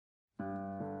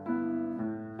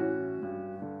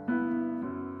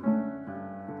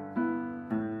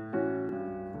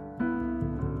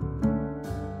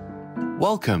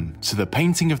Welcome to the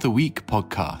Painting of the Week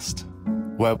podcast,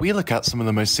 where we look at some of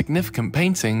the most significant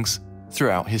paintings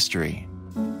throughout history.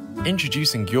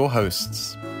 Introducing your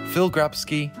hosts, Phil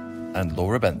Grabsky and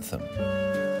Laura Bentham.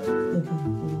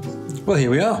 Well, here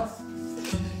we are.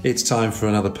 It's time for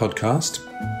another podcast.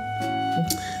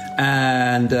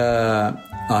 And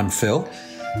I'm Phil.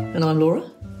 And I'm Laura.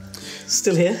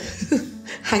 Still here,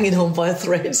 hanging on by a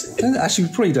thread. Actually,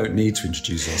 we probably don't need to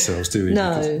introduce ourselves, do we?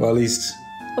 No. Because, well, at least...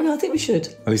 Well, no, I think we should.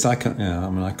 At least I can't... Yeah, I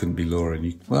mean, I couldn't be Laura and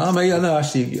you... Well, I mean, no,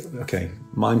 actually, okay.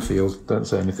 Minefield, don't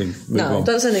say anything. Move on.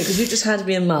 Don't say anything, because you just had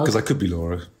me a mug. Because I could be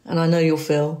Laura. And I know you're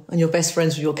Phil, and you're best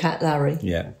friends with your cat, Larry.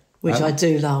 Yeah. Which I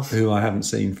do love. Who I haven't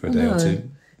seen for a day or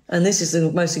two. And this is the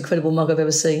most incredible mug I've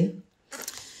ever seen.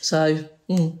 So...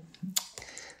 We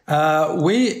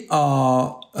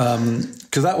are...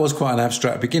 Because that was quite an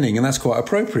abstract beginning, and that's quite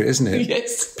appropriate, isn't it?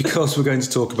 Yes. Because we're going to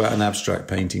talk about an abstract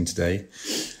painting today.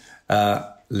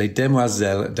 Les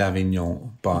Demoiselles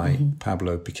d'Avignon by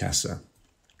Pablo Picasso.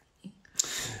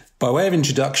 By way of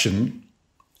introduction,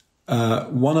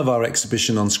 one of our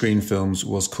exhibition on screen films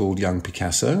was called Young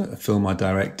Picasso, a film I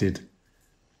directed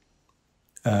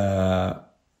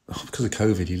because of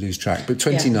COVID, you lose track, but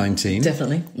 2019. Yeah,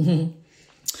 definitely. Mm-hmm.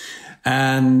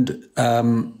 And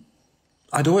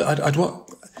I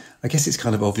guess it's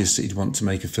kind of obvious that you'd want to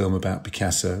make a film about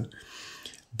Picasso,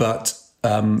 but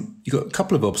you've got a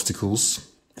couple of obstacles.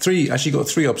 You've got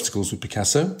three obstacles with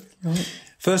Picasso. Right.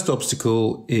 First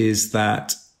obstacle is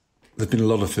that there've been a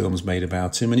lot of films made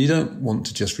about him and you don't want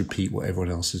to just repeat what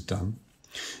everyone else has done.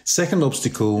 Second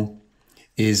obstacle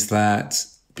is that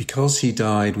because he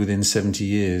died within 70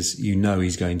 years, you know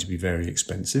he's going to be very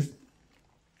expensive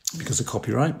because of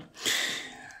copyright.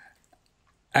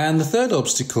 And the third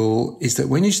obstacle is that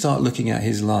when you start looking at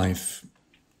his life,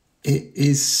 it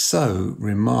is so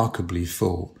remarkably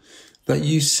full that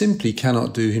you simply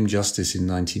cannot do him justice in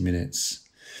 90 minutes.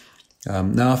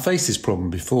 Now, I've faced this problem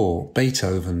before,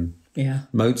 Beethoven,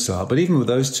 Mozart, but even with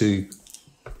those two,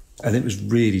 and it was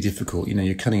really difficult. You know,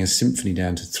 you're cutting a symphony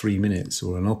down to 3 minutes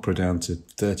or an opera down to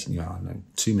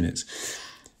 2 minutes.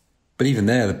 But even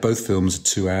there, both films are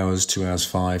 2 hours, 2 hours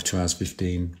 5, 2 hours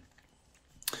 15.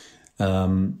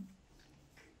 And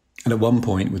at one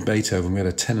point with Beethoven, we had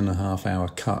a 10.5 hour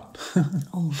cut.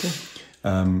 Oh, God.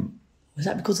 Was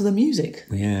that because of the music?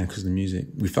 Yeah, because of the music.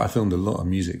 I filmed a lot of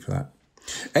music for that.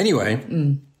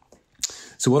 Anyway,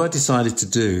 so what I decided to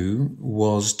do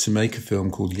was to make a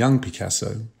film called Young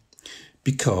Picasso,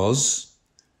 because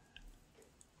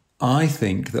I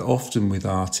think that often with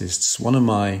artists, one of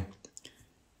my,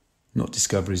 not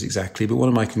discoveries exactly, but one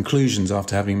of my conclusions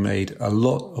after having made a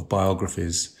lot of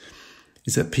biographies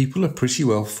is that people are pretty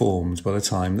well formed by the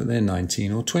time that they're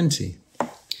 19 or 20.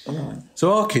 Right.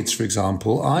 So our kids, for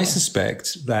example, I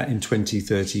suspect that in 20,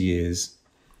 30 years,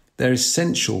 their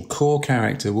essential core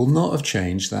character will not have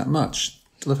changed that much.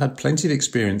 They'll have had plenty of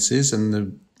experiences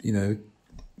and,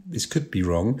 this could be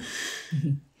wrong.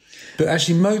 Mm-hmm. But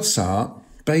actually Mozart,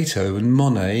 Beethoven,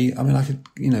 Monet, I mean, I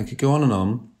could go on and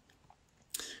on.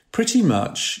 Pretty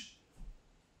much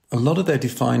a lot of their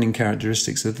defining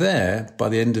characteristics are there by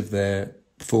the end of their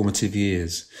formative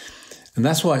years. And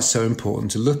that's why it's so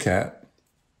important to look at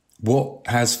what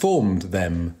has formed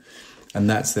them. And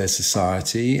that's their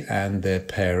society and their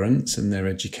parents and their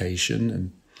education.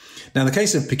 And now in the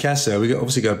case of Picasso, we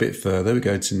obviously go a bit further. We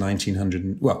go to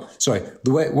 1900. What I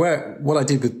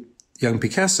did with Young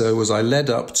Picasso was I led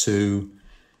up to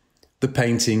the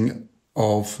painting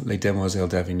of Les Demoiselles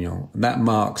d'Avignon. And that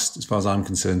marks, as far as I'm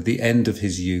concerned, the end of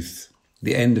his youth,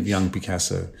 the end of young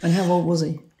Picasso. And how old was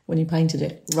he when he painted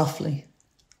it, roughly?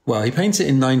 Well, he painted it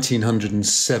in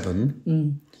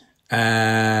 1907.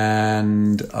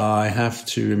 And I have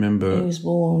to remember... He was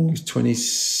born... He was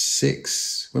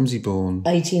 26. When was he born?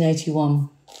 1881.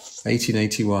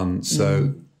 1881.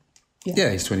 So,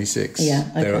 he's 26. Yeah,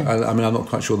 okay. I'm not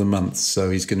quite sure the months, so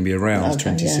he's going to be around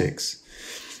 26.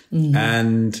 Yeah. Mm-hmm.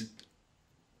 And...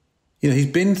 he's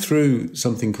been through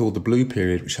something called the Blue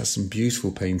Period, which has some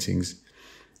beautiful paintings.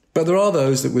 But there are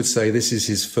those that would say this is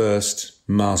his first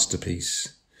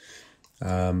masterpiece.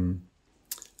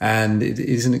 And it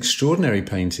is an extraordinary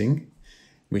painting,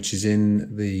 which is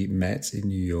in the Met in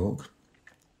New York.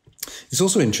 It's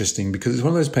also interesting because it's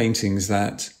one of those paintings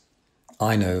that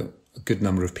I know a good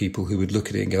number of people who would look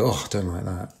at it and go, oh, I don't like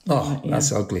that. Oh,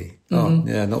 that's ugly. Mm-hmm.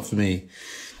 Oh, yeah, not for me.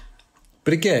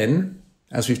 But again...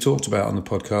 as we've talked about on the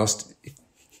podcast,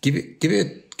 give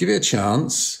it a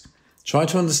chance. Try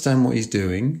to understand what he's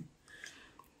doing,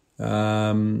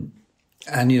 and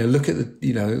look at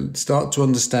start to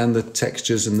understand the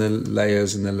textures and the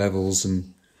layers and the levels,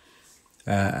 and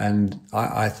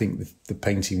I think the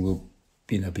painting will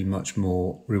be much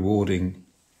more rewarding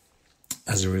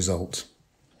as a result.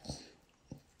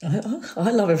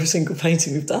 I love every single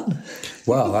painting we've done.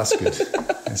 Well, that's good.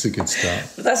 That's a good start.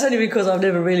 But that's only because I've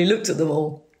never really looked at them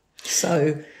all.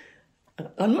 So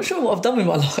I'm not sure what I've done with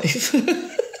my life.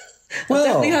 Well, I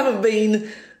definitely haven't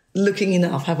been looking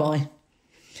enough, have I?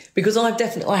 Because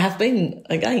I have been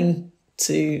again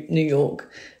to New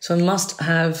York, so I must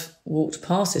have walked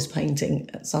past this painting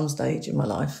at some stage in my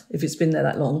life, if it's been there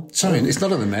that long. sorry, it's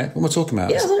not at the Met. What am I talking about?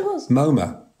 Yeah, I thought it was.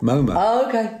 MoMA. Oh,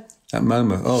 okay. At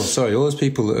MoMA. Oh, sorry. All those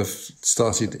people that have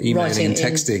started emailing and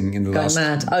texting in the going last...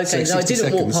 mad. Okay, no, I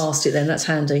didn't walk past it then. That's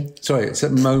handy. Sorry, it's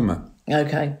at MoMA.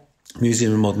 Okay.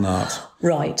 Museum of Modern Art.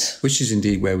 Right. Which is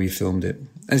indeed where we filmed it.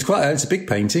 And it's a big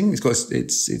painting.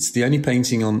 It's the only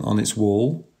painting on its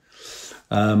wall.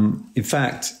 In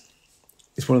fact,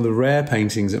 it's one of the rare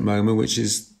paintings at MoMA, which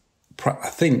is, I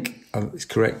think it's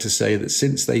correct to say that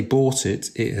since they bought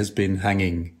it, it has been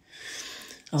hanging.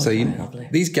 Oh, so lovely.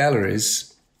 These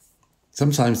galleries,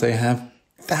 sometimes they have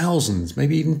thousands,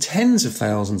 maybe even tens of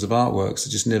thousands of artworks that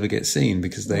just never get seen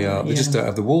because they just don't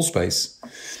have the wall space.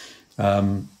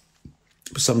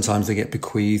 Sometimes they get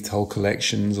bequeathed whole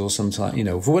collections, or sometimes,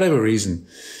 for whatever reason.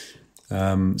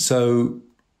 So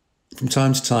from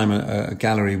time to time, a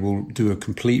gallery will do a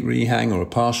complete rehang or a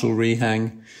partial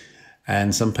rehang,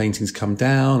 and some paintings come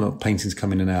down or paintings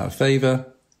come in and out of favour.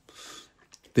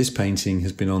 This painting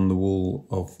has been on the wall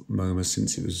of MoMA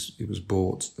since it was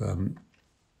bought. I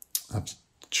have to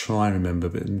try and remember,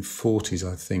 but in the 40s,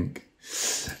 I think.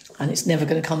 And it's never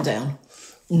going to come down.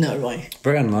 No way.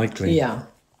 Very unlikely. Yeah.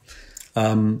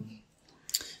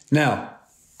 Now,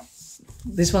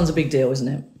 this one's a big deal, isn't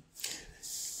it?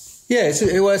 Yeah,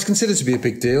 it's considered to be a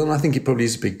big deal, and I think it probably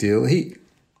is a big deal.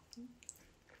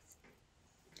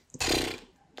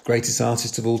 Greatest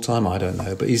artist of all time, I don't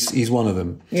know, but he's one of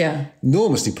them. Yeah.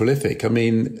 Enormously prolific. I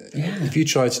mean, if you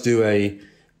try to do a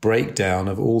breakdown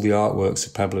of all the artworks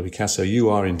of Pablo Picasso, you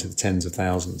are into the tens of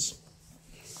thousands.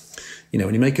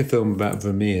 When you make a film about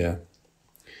Vermeer,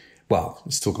 well,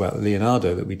 let's talk about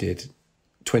Leonardo that we did.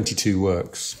 22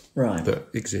 works that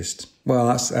exist. Well,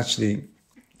 that's actually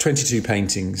 22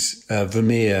 paintings.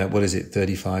 Vermeer,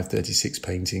 35, 36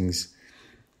 paintings.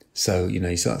 So,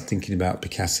 you start thinking about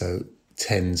Picasso,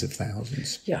 tens of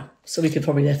thousands. Yeah, so we could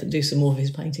probably definitely do some more of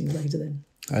his paintings later then.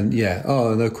 And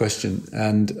no question.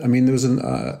 And I mean, there was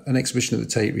an exhibition at the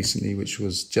Tate recently, which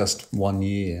was just 1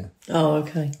 year. Oh,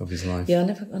 okay. Of his life. Yeah, I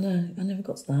never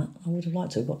got to that. I would have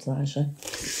liked to have got to that actually.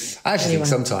 I actually think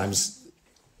sometimes,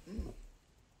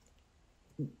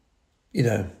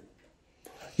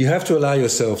 you have to allow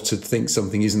yourself to think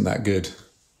something isn't that good.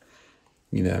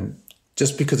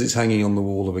 Just because it's hanging on the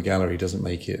wall of a gallery doesn't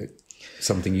make it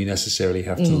something you necessarily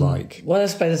have to like. Well, I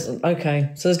suppose,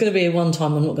 okay. So there's going to be one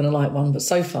time I'm not going to like one, but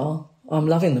so far I'm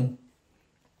loving them.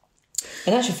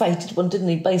 And actually, Faye did one, didn't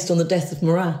he, based on the death of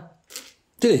Marat?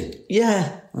 Did he?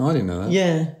 Yeah. Oh, I didn't know that.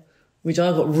 Yeah, which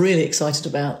I got really excited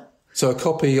about. So a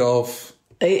copy of...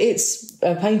 It's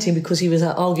a painting because he was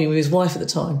out arguing with his wife at the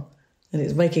time, and it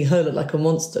was making her look like a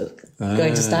monster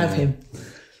going to stab him.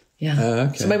 Yeah.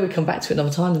 Okay. So maybe we'll come back to it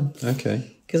another time.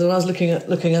 Okay. Because when I was looking at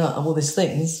all these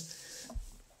things,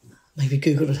 maybe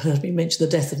Google had heard me mention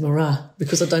the death of Marat,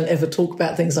 because I don't ever talk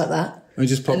about things like that. It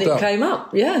just popped up. And it came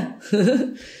up, yeah.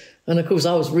 And of course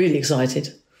I was really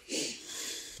excited,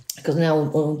 because now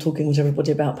I'm talking to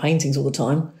everybody about paintings all the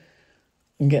time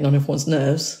and getting on everyone's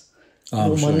nerves.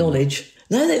 All my knowledge.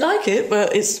 No, they like it,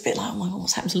 but it's a bit like, oh my God,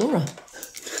 what's happened to Laura?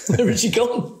 Where has she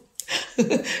gone?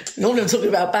 Normally I'm talking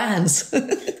about bands.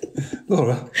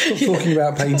 Laura, stop talking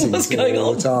about paintings What's going all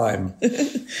on? the time.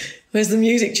 Where's the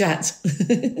music chat?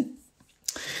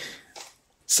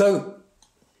 So,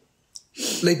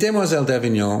 Les Demoiselles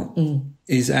d'Avignon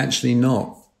is actually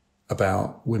not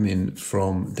about women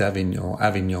from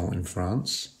Avignon in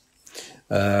France.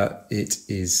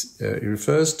 It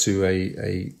refers to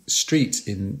a street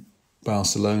in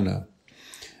Barcelona,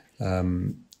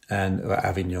 and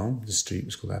Avignon. The street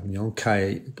was called Avignon.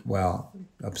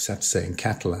 I just have to say in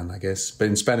Catalan, I guess, but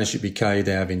in Spanish it'd be Calle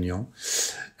de Avignon,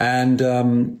 and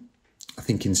I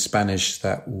think in Spanish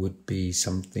that would be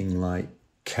something like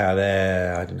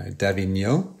Calle,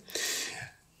 d'Avignon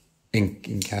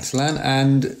in Catalan,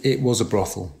 and it was a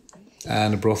brothel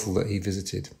that he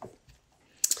visited.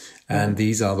 And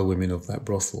these are the women of that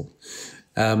brothel.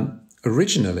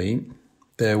 Originally,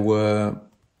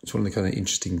 it's one of the kind of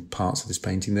interesting parts of this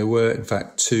painting, there were, in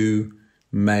fact, two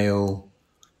male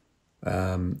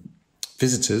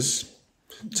visitors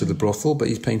to the brothel, but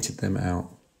he's painted them out.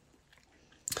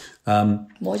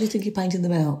 Why do you think he painted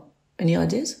them out? Any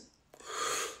ideas?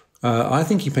 I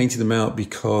think he painted them out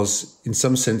because in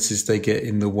some senses they get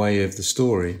in the way of the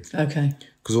story. Okay.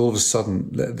 Because all of a sudden,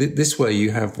 this way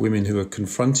you have women who are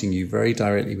confronting you very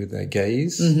directly with their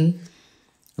gaze. Mm-hmm.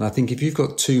 And I think if you've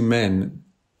got two men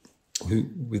who,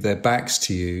 with their backs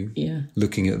to you,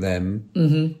 looking at them,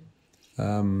 then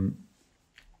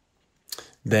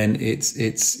the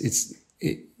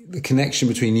connection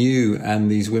between you and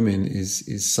these women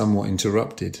is somewhat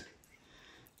interrupted.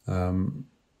 I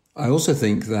also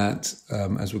think that,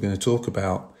 as we're going to talk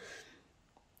about,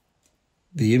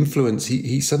 the influence,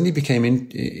 he suddenly became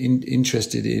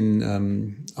interested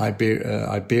in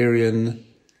Iberian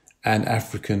and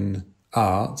African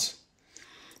art,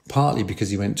 partly because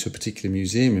he went to a particular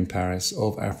museum in Paris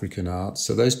of African art.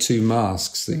 So those two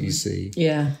masks that you see.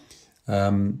 Yeah.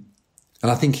 And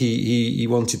I think he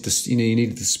wanted this, he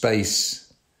needed the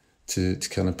space to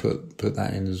kind of put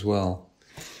that in as well.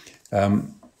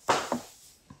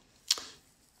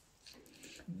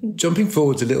 Jumping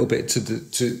forwards a little bit so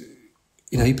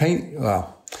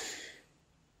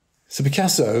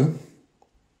Picasso,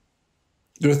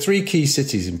 there are three key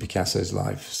cities in Picasso's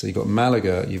life. So you've got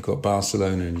Malaga, you've got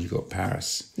Barcelona, and you've got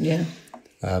Paris. Yeah.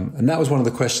 And that was one of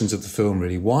the questions of the film,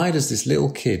 really. Why does this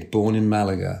little kid born in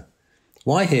Malaga,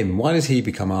 why him? Why does he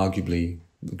become arguably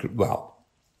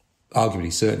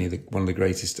certainly one of the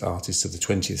greatest artists of the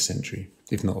 20th century,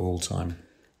 if not of all time?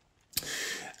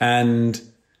 And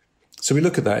so we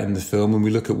look at that in the film, and we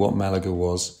look at what Malaga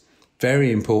was.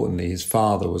 Very importantly, his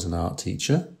father was an art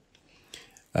teacher.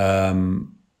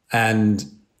 And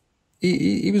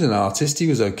he was an artist, he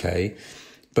was okay.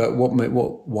 But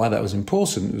why that was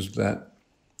important was that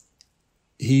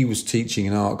he was teaching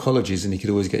in art colleges and he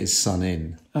could always get his son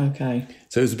in. Okay.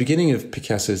 So it was the beginning of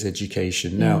Picasso's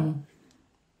education. Now,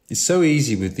 it's so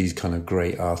easy with these kind of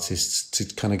great artists to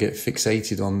kind of get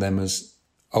fixated on them as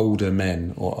older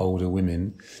men or older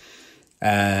women.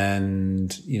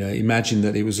 And, imagine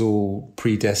that it was all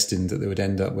predestined that they would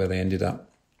end up where they ended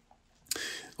up.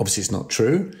 Obviously, it's not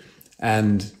true.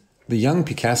 And the young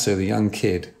Picasso, the young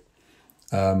kid,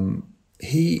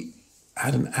 he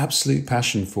had an absolute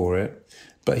passion for it.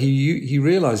 But he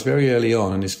realised very early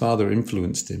on, and his father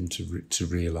influenced him to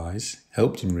realise,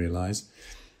 helped him realise,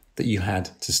 that you had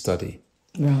to study.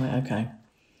 Right, okay.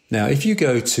 Now, if you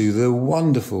go to the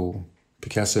wonderful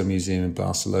Picasso Museum in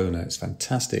Barcelona, it's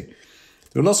fantastic.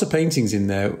 There are lots of paintings in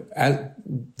there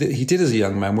that he did as a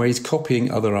young man where he's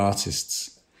copying other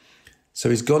artists. So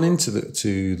he's gone into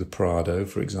the Prado,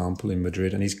 for example, in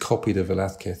Madrid, and he's copied a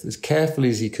Velázquez as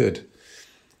carefully as he could.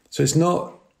 So it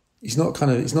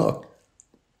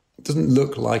doesn't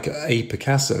look like a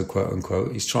Picasso, quote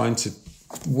unquote. He's trying to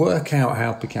work out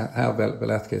how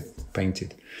Velázquez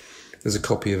painted. There's a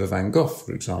copy of a Van Gogh,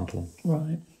 for example.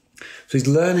 Right. So he's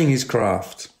learning his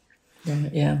craft.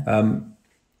 Right, yeah.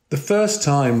 The first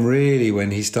time, really,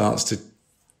 when he starts to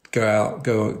go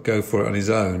for it on his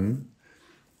own,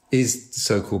 is the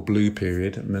so-called blue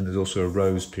period, and then there's also a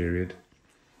rose period.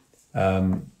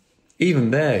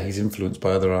 Even there, he's influenced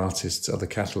by other artists, other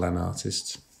Catalan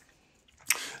artists.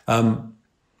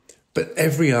 But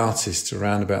every artist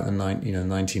around about the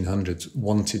 1900s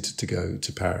wanted to go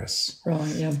to Paris.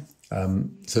 Right, yeah.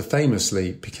 So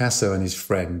famously, Picasso and his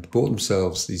friend bought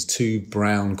themselves these two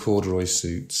brown corduroy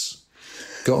suits,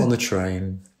 got on the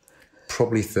train,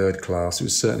 probably third class.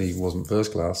 It wasn't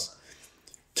first class.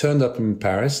 Turned up in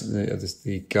Paris,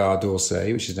 the Gare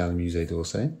d'Orsay, which is now the Musée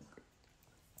d'Orsay.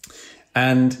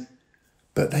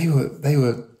 But they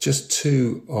were just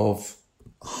two of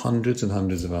hundreds and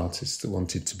hundreds of artists that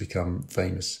wanted to become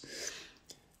famous.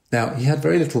 Now, he had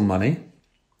very little money.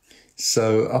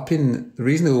 So the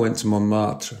reason they all went to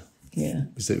Montmartre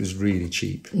was that it was really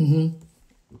cheap. Mm-hmm.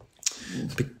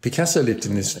 Picasso lived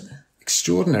in this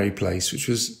extraordinary place, which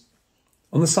was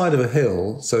on the side of a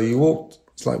hill. So you walked,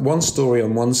 it's like one story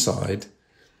on one side,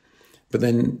 but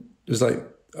then it was like,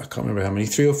 I can't remember how many,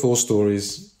 3 or 4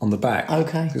 stories on the back.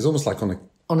 Okay. It was almost like on a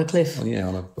cliff.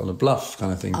 On a bluff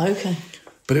kind of thing. Okay.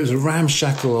 But it was a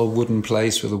ramshackle old wooden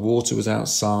place where the water was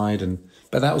outside,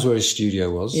 but that was where his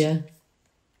studio was. Yeah.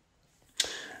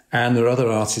 And there were other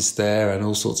artists there, and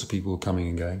all sorts of people were coming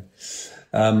and going.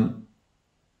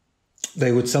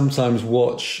 They would sometimes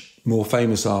watch more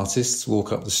famous artists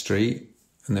walk up the street,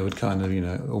 and they would kind of,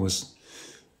 almost,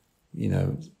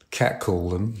 catcall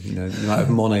them. You might have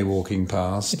Monet walking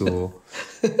past, or,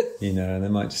 and they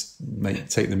might just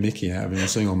take the mickey out of him or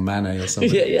something, or Manet or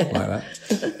something like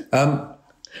that.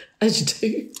 As you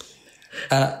do.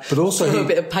 But also throw a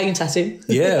bit of paint at him.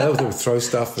 Yeah, they would throw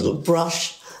stuff. A little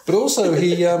brush. But also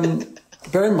he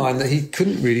bear in mind that he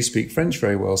couldn't really speak French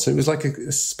very well, so it was like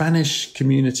a Spanish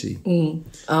community.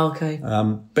 Oh, okay.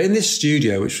 But in this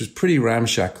studio, which was pretty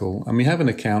ramshackle, and we have an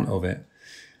account of it,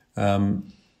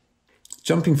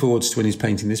 jumping forwards to when he's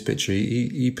painting this picture,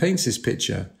 he paints this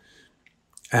picture,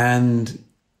 and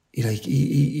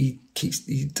he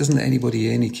doesn't let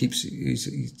anybody in. It's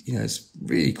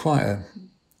really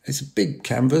it's a big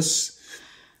canvas,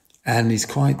 and it's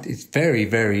very,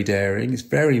 very daring. It's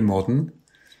very modern.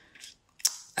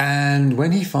 And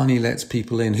when he finally lets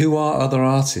people in, who are other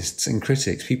artists and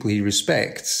critics, people he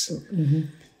respects,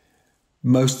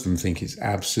 most of them think it's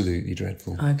absolutely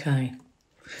dreadful. Okay.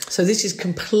 So this is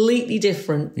completely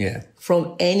different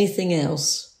from anything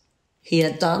else he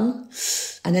had done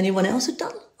and anyone else had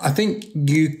done? I think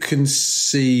you can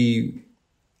see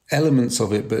elements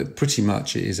of it, but pretty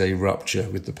much it is a rupture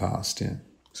with the past, yeah.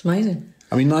 It's amazing.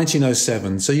 I mean,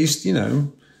 1907, so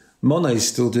Monet's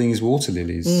still doing his water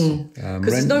lilies. Because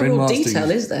there's no real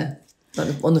detail, is there?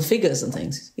 Like on the figures and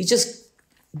things. He's just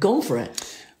gone for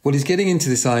it. Well, he's getting into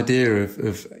this idea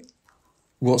of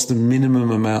what's the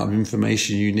minimum amount of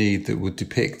information you need that would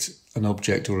depict an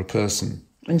object or a person.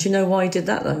 And do you know why he did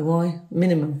that, though? Why?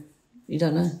 Minimum? You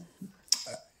don't know?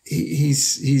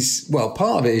 Well,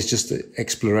 part of it is just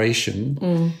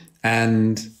exploration.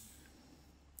 And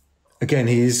again,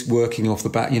 he is working off the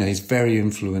bat. He's very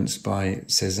influenced by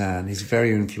Cézanne. He's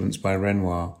very influenced by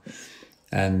Renoir.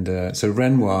 And so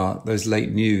Renoir, those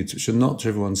late nudes, which are not to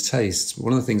everyone's tastes, but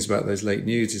one of the things about those late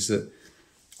nudes is that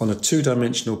on a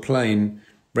two-dimensional plane,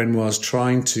 Renoir's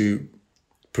trying to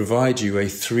provide you a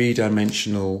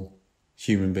three-dimensional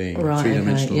human being, a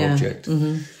three-dimensional object.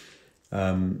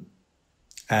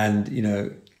 And,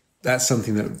 that's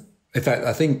something that, in fact,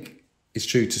 I think it's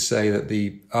true to say that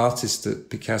the artist that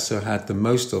Picasso had the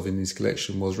most of in his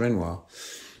collection was Renoir,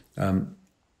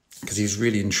 because he was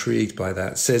really intrigued by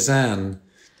that. Cézanne,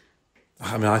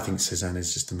 I think Cézanne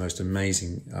is just the most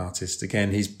amazing artist.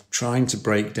 Again, he's trying to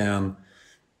break down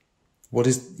what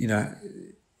is,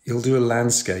 he'll do a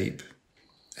landscape,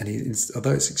 and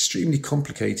although it's extremely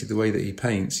complicated the way that he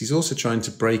paints, he's also trying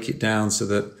to break it down so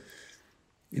that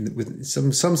with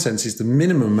some senses, the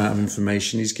minimum amount of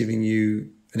information is giving you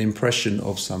an impression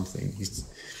of something.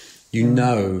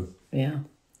 Yeah.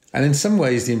 And in some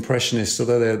ways, the Impressionists,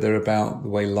 although they're about the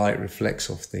way light reflects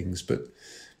off things, but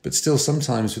still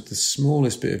sometimes with the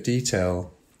smallest bit of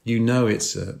detail,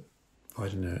 it's a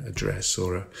dress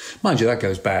or mind you, that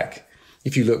goes back.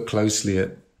 If you look closely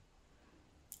at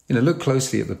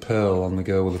the pearl on the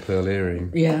girl with the pearl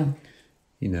earring. Yeah.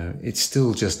 It's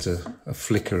still just a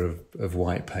flicker of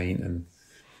white paint. And,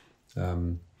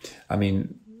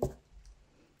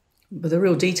 But the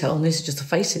real detail on this is just the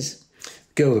faces.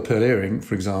 Girl with the pearl earring,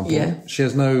 for example, she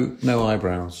has no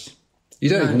eyebrows. You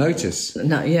don't even notice.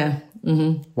 No, yeah.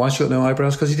 Mm-hmm. Why she got no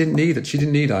eyebrows? Because she didn't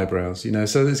need eyebrows,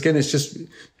 So it's just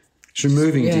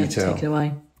removing detail. Take it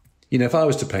away. If I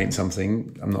was to paint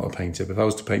something, I'm not a painter, but if I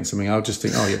was to paint something, I would just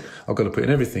think, I've got to put in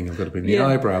everything. I've got to put in the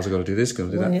eyebrows. I've got to do this, got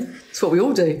to do that. Yeah. It's what we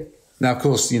all do. Now, of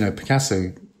course,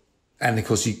 Picasso, and of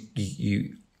course,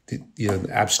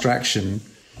 abstraction,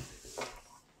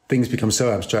 things become so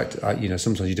abstract,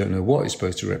 sometimes you don't know what it's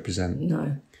supposed to represent.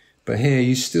 No. But here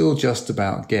you still just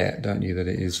about get, don't you, that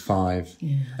it is 5.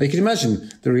 Yeah. You can imagine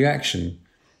the reaction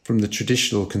from the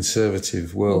traditional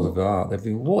conservative world of art. They've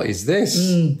been, what is this?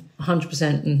 100%.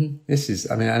 Mm-hmm. This is,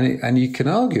 and you can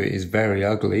argue it is very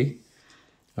ugly.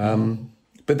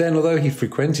 But then, although he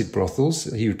frequented brothels,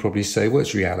 he would probably say, well,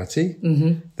 it's reality.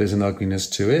 Mm-hmm. There's an ugliness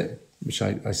to it, which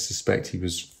I suspect he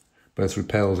was both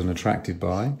repelled and attracted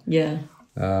by. Yeah.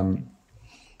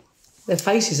 Their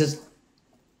faces are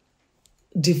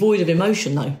devoid of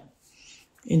emotion, though,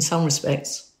 in some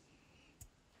respects.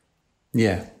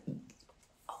 Yeah.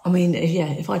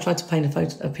 If I tried to paint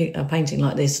a painting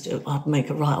like this, I'd make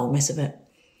a right old mess of it.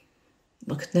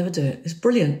 I could never do it. It's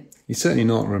brilliant. You're certainly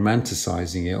not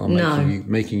romanticising it or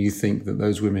making you think that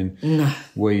those women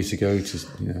were you to go to.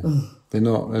 They're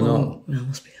not. No,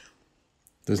 must be.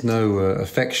 There's no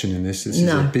affection in this. This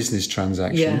is a business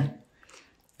transaction. Yeah.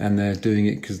 And they're doing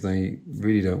it because they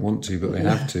really don't want to, but they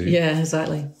have to. Yeah,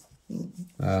 exactly.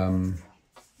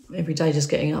 Every day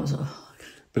just getting up.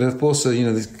 But of course, I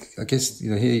guess,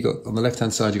 here you got, on the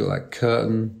left-hand side, you got that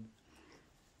curtain.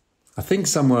 I think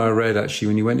somewhere I read, actually,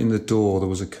 when you went in the door, there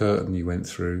was a curtain you went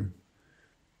through.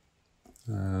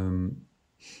 And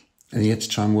you had to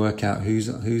try and work out whose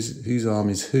arm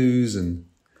is whose. And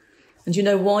do you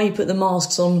know why you put the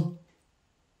masks on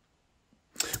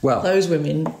those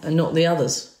women and not the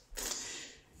others?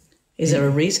 Is there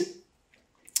a reason?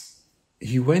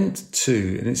 He went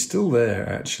to, and it's still there,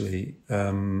 actually,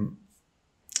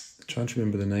 trying to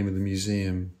remember the name of the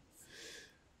museum.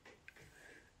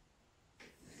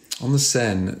 On the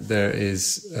Seine, there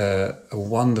is a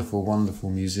wonderful,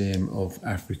 wonderful museum of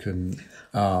African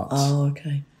art. Oh,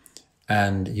 okay.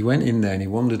 And he went in there and he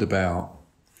wandered about,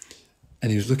 and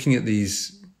he was looking at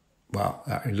these,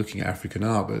 looking at African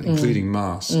art, but including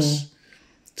masks,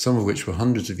 some of which were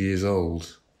hundreds of years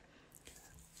old.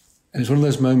 And it's one of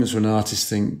those moments when an artist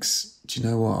thinks, do you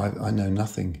know what, I know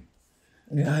nothing.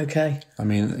 Yeah, okay. I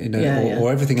mean,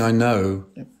 or everything I know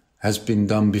has been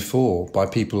done before by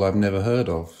people I've never heard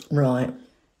of. Right.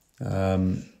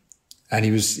 And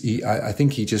I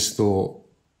think he just thought,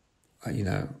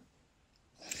 I'm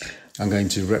going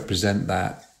to represent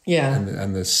that. Yeah.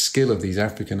 And the skill of these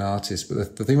African artists.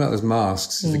 But the thing about those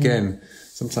masks is, again,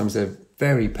 sometimes they're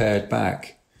very pared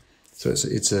back. So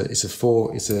it's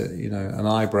an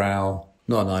eyebrow,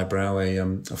 not an eyebrow,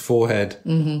 a forehead,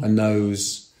 a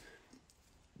nose.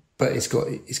 But it's got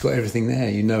everything there.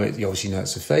 You obviously know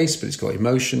it's a face, but it's got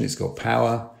emotion, it's got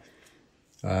power.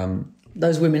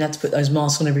 Those women had to put those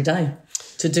masks on every day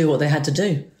to do what they had to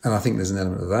do. And I think there's an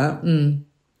element of that.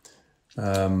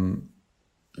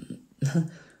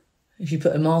 If you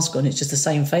put a mask on, it's just the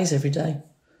same face every day.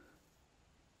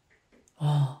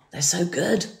 Oh, they're so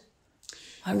good.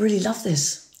 I really love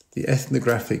this. The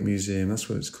Ethnographic Museum, that's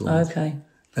what it's called. Okay.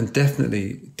 And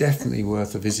definitely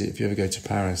worth a visit if you ever go to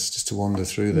Paris, just to wander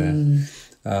through there.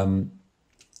 I'm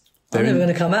never going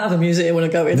to come out of a museum when I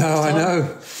go in. No, I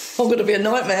know. I'm going to be a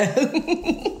nightmare.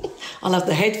 I'll have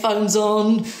the headphones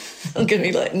on. I'm going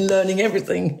to be learning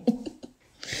everything.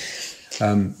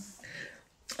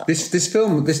 This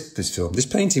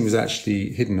painting was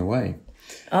actually hidden away.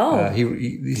 Oh.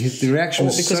 The reaction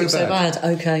was because so it was bad. so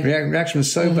bad. Okay. The reaction was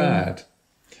so bad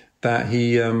that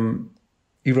he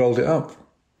rolled it up.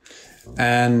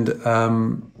 And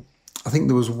I think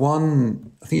there was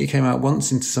one, I think it came out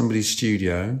once into somebody's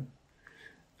studio.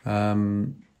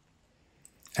 And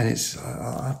it's,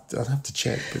 I'd have to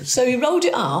check. But so he rolled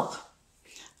it up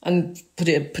and put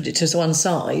it to one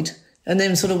side and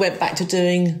then sort of went back to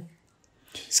doing...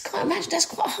 Imagine that's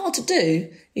quite hard to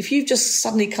do if you've just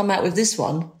suddenly come out with this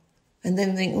one and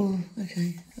then think, oh,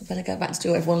 okay, I better go back to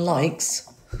do what everyone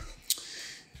likes.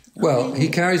 Well, he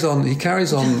carries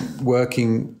on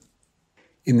working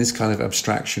in this kind of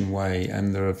abstraction way,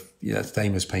 and there are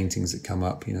famous paintings that come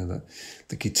up,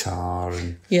 the guitar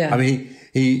and I mean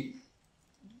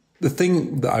the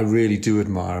thing that I really do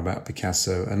admire about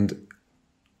Picasso, and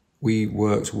we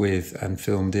worked with and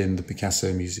filmed in the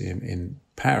Picasso Museum in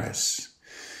Paris.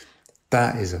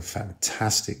 That is a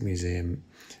fantastic museum.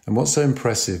 And what's so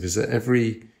impressive is that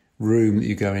every room that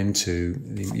you go into,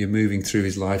 you're moving through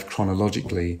his life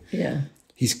chronologically. Yeah.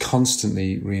 He's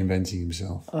constantly reinventing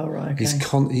himself. Oh, right.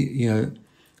 Okay.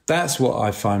 That's what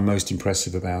I find most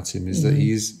impressive about him, is that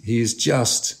he is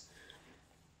just,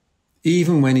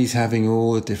 even when he's having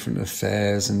all the different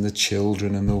affairs and the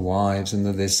children and the wives and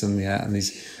the this and the that, and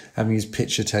he's having his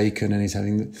picture taken and he's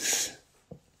having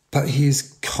but he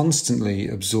is constantly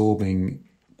absorbing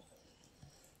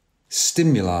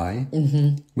stimuli,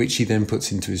 which he then puts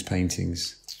into his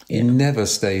paintings. Yeah. He never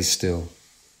stays still.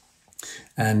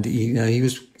 And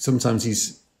sometimes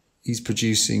he's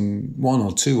producing 1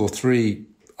 or 2 or 3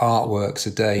 artworks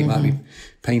a day. It might be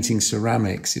painting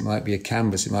ceramics, it might be a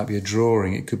canvas, it might be a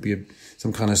drawing, it could be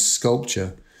some kind of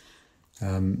sculpture.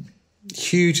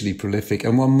 Hugely prolific,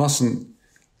 and one mustn't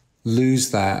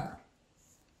lose that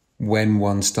when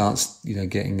one starts,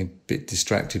 getting a bit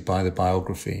distracted by the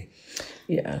biography.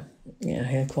 Yeah, he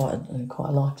had quite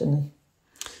a life, didn't he?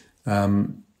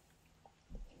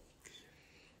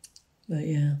 But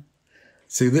yeah.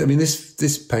 So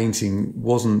this painting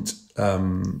wasn't.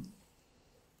 I'm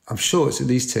sure it's at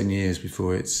least 10 years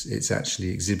before it's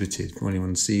actually exhibited, when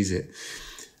anyone sees it.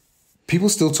 People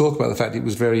still talk about the fact it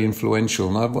was very influential,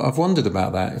 and I've wondered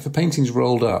about that. If a painting's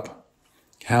rolled up,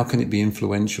 how can it be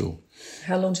influential?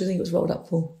 How long do you think it was rolled up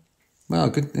for? Well, a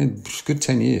good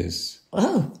 10 years.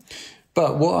 Oh.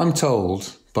 But what I'm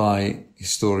told by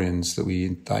historians that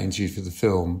I interviewed for the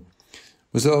film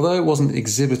was that although it wasn't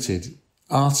exhibited,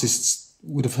 artists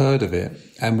would have heard of it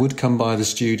and would come by the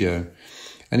studio.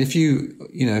 And if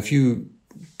you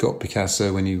got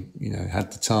Picasso when you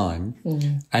had the time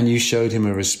and you showed him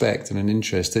a respect and an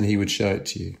interest, then he would show it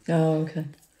to you. Oh, okay.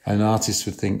 And artists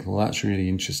would think, well, that's really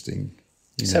interesting.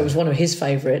 So it was one of his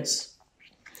favourites.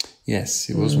 Yes,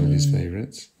 it was one of his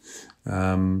favourites.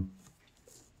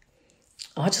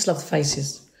 I just love the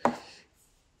faces.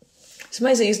 It's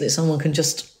amazing, isn't it? Someone can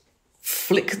just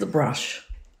flick the brush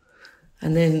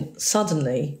and then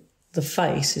suddenly the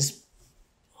face is,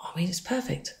 it's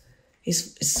perfect.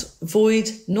 It's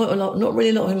void, not really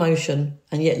a lot of emotion,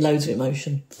 and yet loads of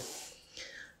emotion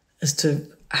as to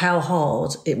how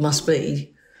hard it must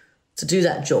be to do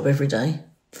that job every day.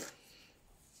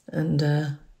 And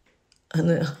I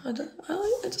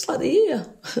just like the ear,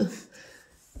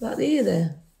 like the ear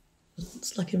there.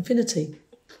 It's like infinity.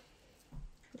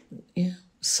 Yeah,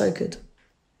 so good.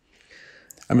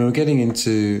 I mean, we're getting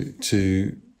into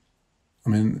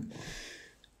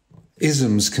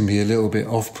isms can be a little bit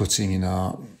off-putting in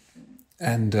art.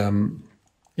 And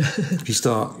if you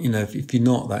start, if you're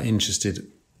not that interested,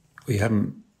 or you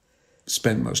haven't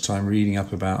spent much time reading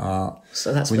up about art.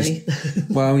 So that's me.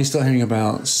 When you start hearing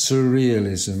about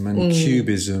surrealism and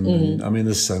cubism, and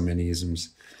there's so many isms.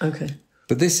 Okay.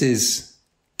 But this is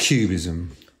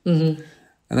cubism. Mm-hmm.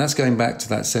 And that's going back to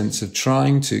that sense of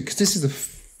trying to, because this is a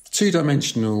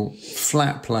two-dimensional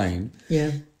flat plane.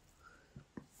 Yeah.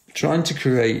 Trying to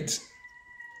create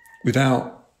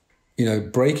without,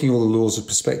 breaking all the laws of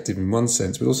perspective in one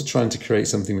sense, but also trying to create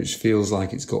something which feels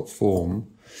like it's got form.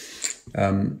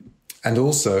 And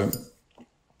also,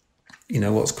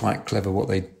 what's quite clever, what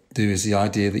they do is the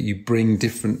idea that you bring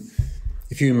different,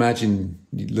 if you imagine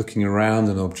looking around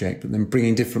an object, but then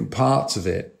bringing different parts of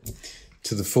it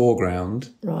to the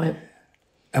foreground. Right.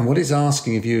 And what it's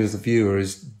asking of you as the viewer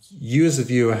is, you as a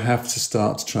viewer have to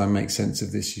start to try and make sense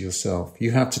of this yourself.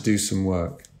 You have to do some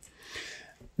work.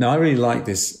 Now, I really like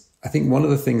this. I think one of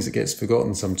the things that gets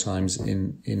forgotten sometimes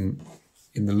in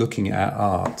the looking at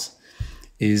art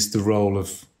is the role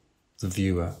of the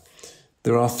viewer.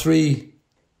 There are three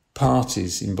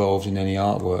parties involved in any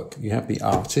artwork. You have the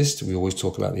artist. We always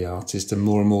talk about the artist, and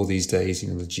more these days,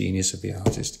 the genius of the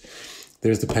artist.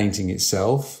 There is the painting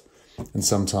itself, and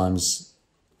sometimes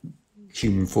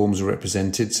human forms are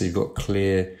represented, so you've got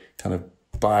clear kind of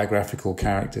biographical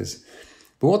characters.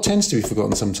 But what tends to be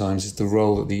forgotten sometimes is the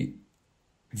role that the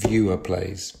viewer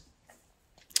plays.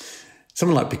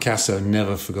 Someone like Picasso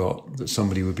never forgot that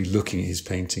somebody would be looking at his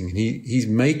painting, and he's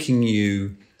making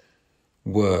you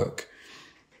work.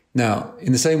 Now,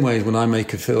 in the same way, when I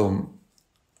make a film,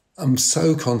 I'm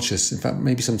so conscious, in fact,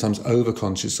 maybe sometimes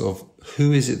over-conscious of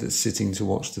who is it that's sitting to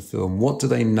watch the film? What do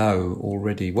they know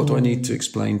already? What do I need to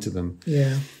explain to them?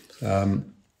 Yeah.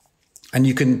 And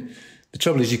the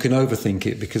trouble is you can overthink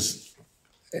it because,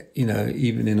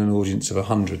 even in an audience of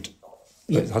 100,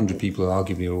 100 people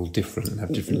arguably are all different and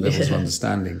have different levels of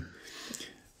understanding.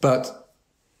 But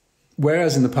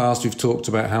whereas in the past we've talked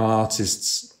about how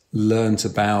artists learnt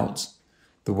about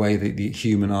the way that the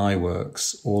human eye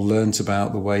works, or learnt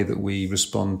about the way that we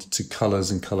respond to colours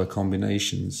and colour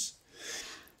combinations,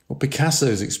 what Picasso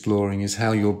is exploring is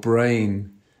how your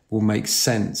brain will make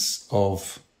sense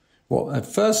of what at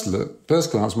first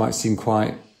glance might seem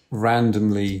quite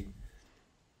randomly,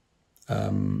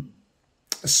 kind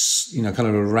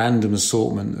of a random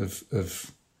assortment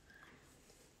of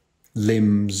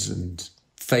limbs and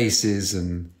faces,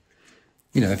 and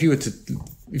if you were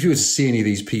to see any of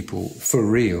these people for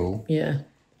real, they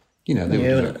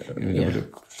would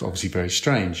look obviously very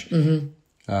strange.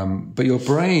 Mm-hmm. But your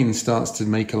brain starts to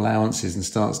make allowances and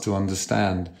starts to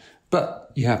understand.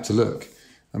 But you have to look.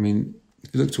 I mean,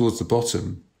 if you look towards the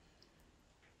bottom,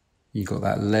 you've got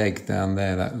that leg down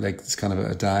there, that leg that's kind of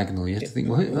at a diagonal. You have to think,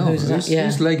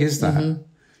 whose leg is that?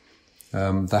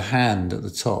 Mm-hmm. The hand at the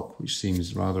top, which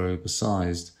seems rather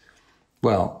oversized.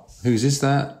 Well, whose is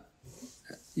that?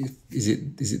 Is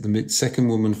it the second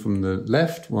woman from the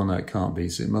left? Well, no, it can't be.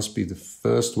 So it must be the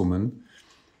first woman,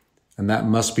 and that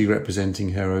must be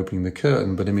representing her opening the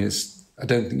curtain. But I mean, I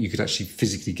don't think you could actually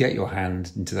physically get your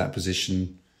hand into that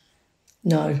position.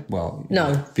 No. Well,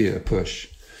 no. Be it a push.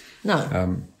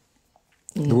 No.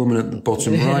 The woman at the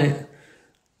bottom right,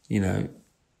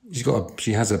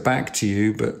 she has her back to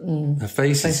you, but her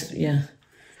face is. Yeah.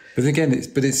 But again,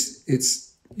 it's.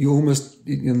 You almost,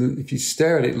 if you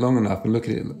stare at it long enough and look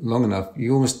at it long enough,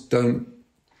 you almost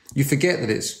you forget that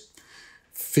it's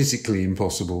physically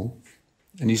impossible,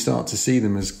 and you start to see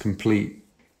them as complete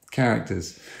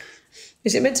characters.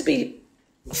 Is it meant to be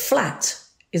flat?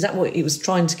 Is that what he was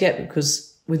trying to get?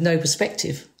 Because with no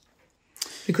perspective.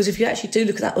 Because if you actually do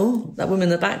look at that woman in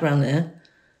the background there,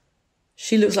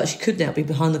 she looks like she could now be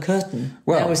behind the curtain.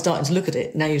 Well, now we're starting to look at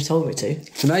it. Now you've told me to.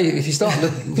 So now, if you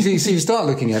start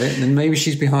looking at it, then maybe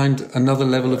she's behind another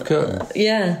level of curtain.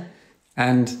 Yeah.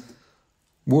 And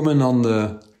woman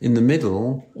in the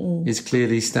middle is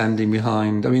clearly standing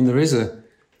behind. I mean, there is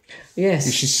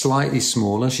Yes. She's slightly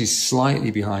smaller. She's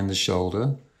slightly behind the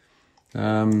shoulder.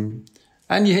 And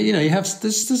you have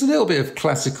there's a little bit of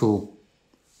classical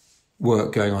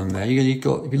work going on there. You've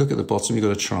got, if you look at the bottom, you've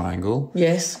got a triangle.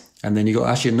 Yes. And then you've got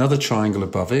actually another triangle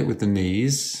above it with the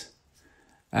knees.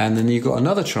 And then you've got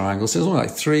another triangle. So there's only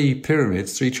like 3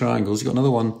 pyramids, 3 triangles. You've got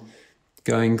another one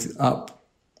going up.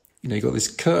 You know, you've got this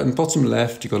curtain, bottom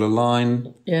left, you've got a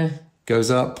line. Yeah.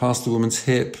 Goes up past the woman's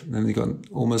hip. And then you've got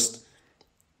almost,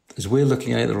 as we're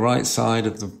looking at it, the right side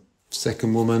of the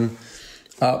second woman,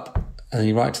 up. And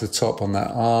you're right to the top on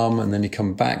that arm. And then you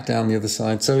come back down the other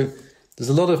side. So there's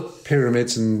a lot of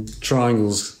pyramids and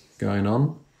triangles going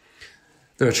on.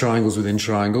 There are triangles within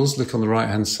triangles. Look on the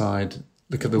right-hand side.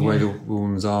 Look at the way the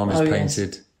woman's arm is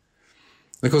painted. Yes.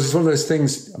 Of course, it's one of those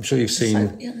things, I'm sure you've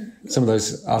seen some of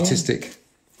those artistic...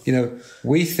 You know,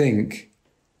 we think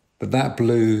that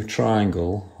blue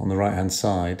triangle on the right-hand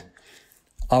side,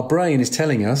 our brain is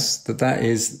telling us that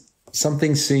is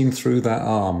something seen through that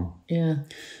arm. Yeah.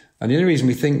 And the only reason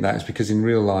we think that is because in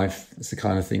real life, it's the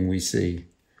kind of thing we see.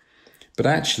 But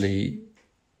actually,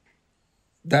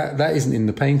 that isn't in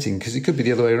the painting, because it could be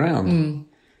the other way around. Mm.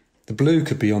 The blue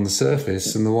could be on the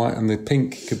surface and the white and the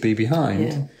pink could be behind.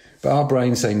 Yeah. But our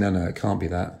brain's saying, no, it can't be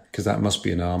that, because that must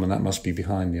be an arm and that must be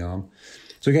behind the arm.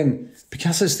 So again,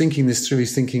 Picasso's thinking this through.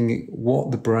 He's thinking what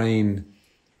the brain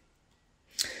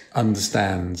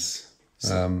understands. It's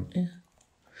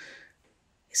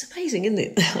amazing, isn't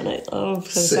it? I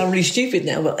sound really stupid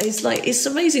now, but it's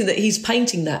amazing that he's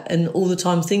painting that and all the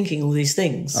time thinking all these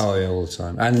things. Oh yeah, all the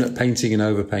time. And painting and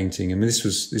overpainting. I mean, this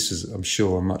is I'm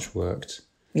sure much worked.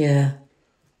 Yeah.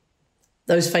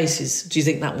 Those faces, do you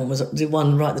think that one was, the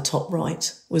one right at the top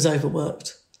right, was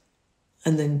overworked?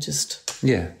 And then just...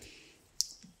 Yeah.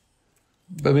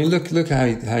 But I mean, look how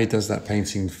he does that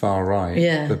painting far right.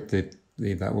 Yeah.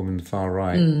 That woman far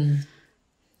right. Mm.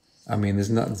 I mean,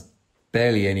 there's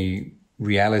barely any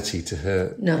reality to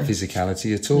her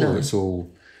physicality at all. No. It's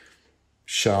all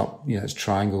sharp, it's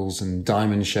triangles and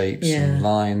diamond shapes and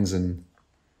lines and...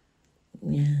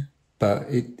 Yeah. But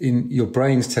in your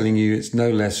brain's telling you it's no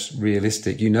less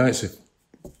realistic. You know it's a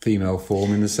female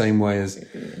form in the same way as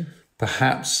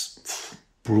perhaps,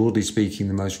 broadly speaking,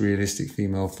 the most realistic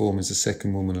female form is the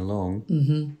second woman along.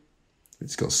 Mm-hmm.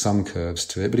 It's got some curves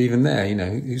to it. But even there,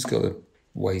 who's got a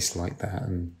waist like that?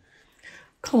 And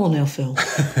come on now, Phil. Well,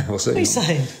 what are you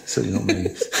saying? Certainly not me.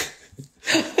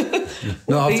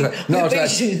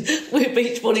 We're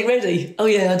beach body ready. Oh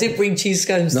yeah, I did bring cheese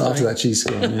scones Not today. after that cheese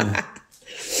scone, yeah.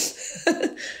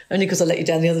 Only because I let you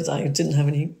down the other day. I didn't have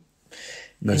any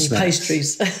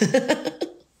pastries.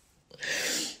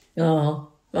 Oh,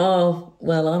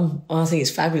 well, I think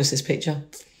it's fabulous, this picture.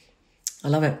 I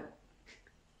love it.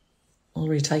 I'm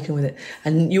really taken with it.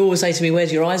 And you always say to me, where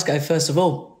do your eyes go? First of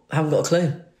all, I haven't got a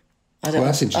clue.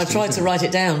 I tried to write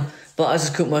it down, but I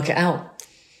just couldn't work it out.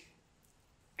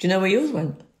 Do you know where yours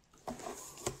went?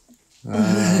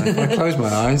 If I close my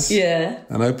eyes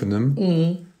and open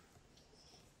them...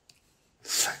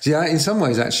 Yeah, in some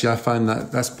ways, actually, I find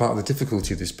that's part of the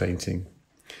difficulty of this painting,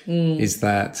 is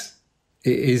that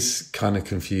it is kind of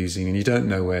confusing and you don't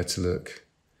know where to look.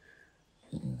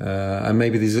 And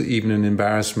maybe there's even an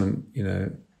embarrassment,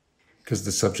 because of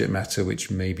the subject matter, which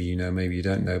maybe maybe you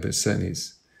don't know, but certainly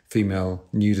it's female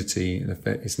nudity.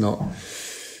 It's not,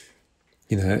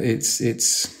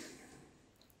 it's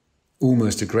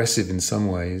almost aggressive in some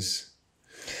ways.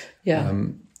 Yeah.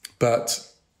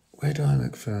 But where do I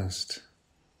look first?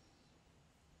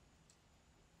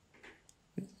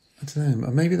 I don't know.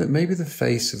 Maybe the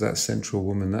face of that central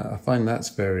woman. That I find that's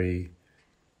very.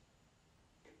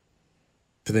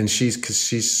 But then because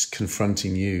she's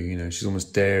confronting you. She's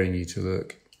almost daring you to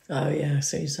look. Oh yeah, I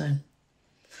see what you're saying.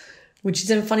 Which is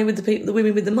then funny with the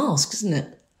women with the masks, isn't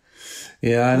it?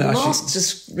 Yeah, the masks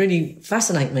just really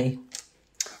fascinate me.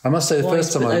 I must say, the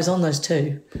first time those on those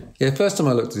two. Yeah, the first time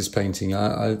I looked at this painting,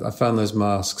 I found those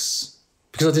masks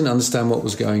because I didn't understand what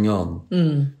was going on.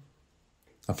 Mm.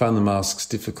 I found the masks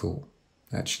difficult,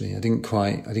 actually. I didn't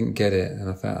get it. And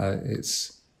I found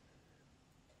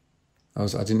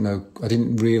I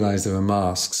didn't realise there were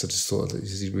masks. I just thought that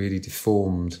he really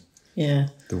deformed the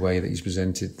way that he's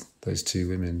presented those two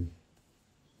women.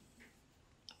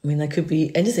 I mean, there could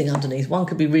be anything underneath. One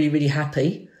could be really, really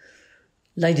happy,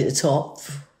 lady at the top.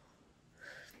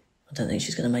 I don't think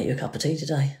she's going to make you a cup of tea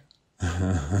today.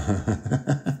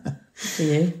 Do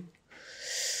you?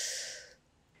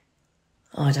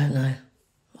 I don't know.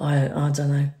 I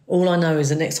don't know. All I know is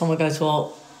the next time I go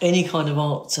to any kind of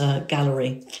art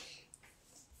gallery,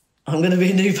 I'm going to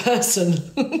be a new person.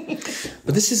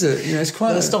 But this is it's quite...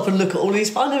 I'm going to stop and look at all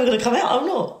these... I'm never going to come out. I'm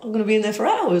not. I'm going to be in there for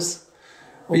hours.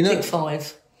 Or pick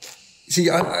 5. See,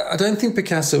 I don't think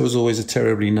Picasso was always a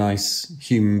terribly nice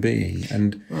human being.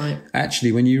 And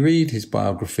actually, when you read his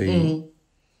biography,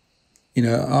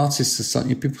 artists are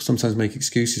something... People sometimes make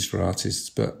excuses for artists,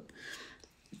 but...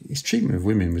 his treatment of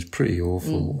women was pretty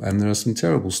awful, and there are some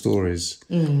terrible stories.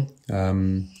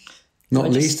 Not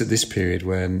least at this period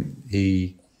when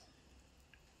he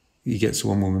gets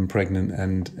one woman pregnant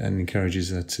and encourages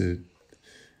her to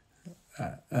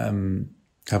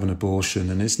have an abortion,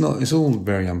 and it's all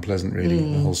very unpleasant, really,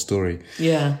 the whole story.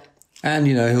 Yeah. And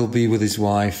he'll be with his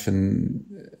wife, and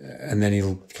then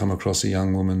he'll come across a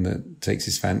young woman that takes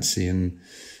his fancy, and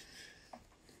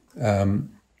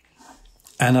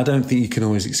I don't think you can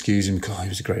always excuse him. God, he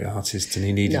was a great artist, and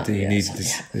he needed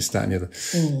this, that, and the other.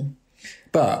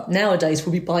 But nowadays,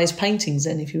 would we buy his paintings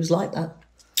then if he was like that?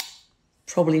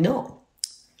 Probably not.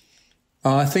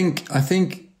 I think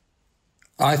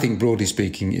broadly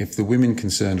speaking, if the women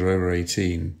concerned are over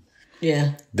 18,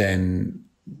 then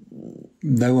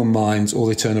no one minds, or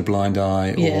they turn a blind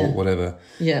eye, or whatever.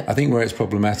 Yeah. I think where it's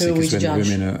problematic is when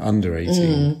women are under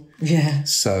 18. Yeah.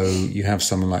 So you have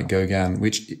someone like Gauguin,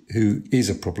 who is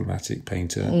a problematic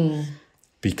painter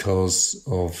because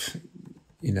of,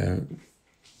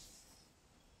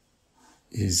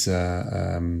 his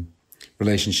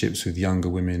relationships with younger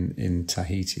women in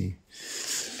Tahiti.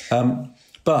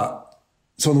 But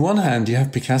so on the one hand, you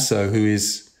have Picasso, who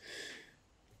is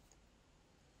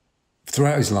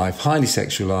throughout his life highly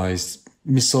sexualized,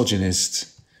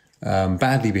 misogynist,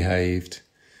 badly behaved,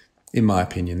 in my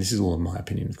opinion. This is all in my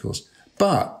opinion, of course.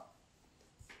 But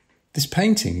this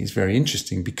painting is very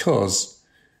interesting because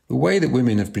the way that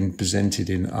women have been presented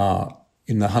in art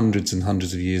in the hundreds and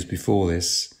hundreds of years before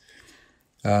this,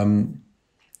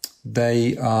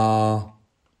 they are,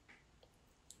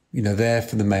 there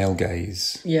for the male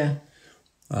gaze. Yeah.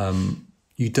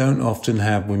 You don't often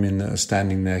have women that are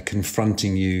standing there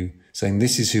confronting you, saying,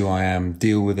 "This is who I am,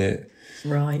 deal with it."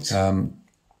 Right.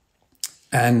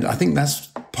 And I think that's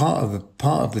part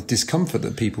of the discomfort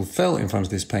that people felt in front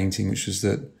of this painting, which was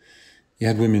that you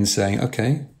had women saying,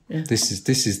 "Okay, this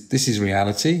is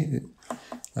reality."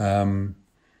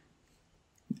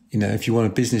 If you want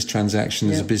a business transaction,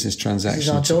 there's a business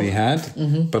transaction to be had,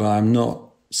 but I'm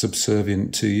not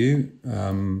subservient to you.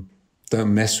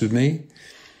 Don't mess with me.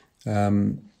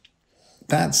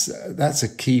 That's a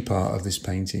key part of this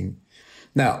painting.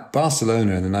 Now,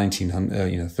 Barcelona in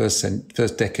the first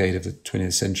decade of the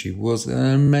 20th century was an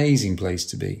amazing place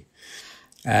to be,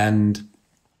 and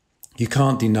you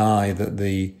can't deny that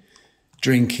the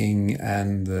drinking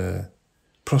and the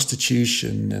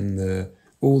prostitution and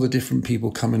all the different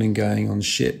people coming and going on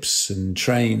ships and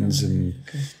trains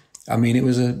I mean, it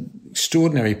was an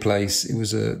extraordinary place.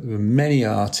 There were many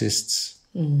artists,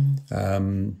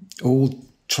 all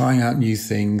trying out new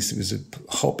things. It was a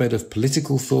hotbed of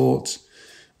political thought,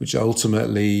 which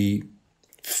ultimately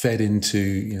fed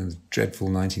into the dreadful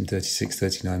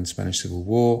 1936-39 Spanish Civil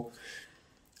War.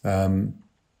 And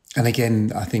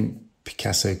again, I think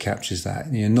Picasso captures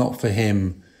that. Not for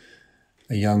him,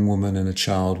 a young woman and a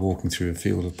child walking through a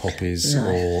field of poppies,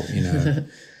 or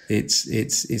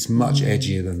it's much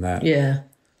edgier than that. Yeah.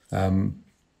 And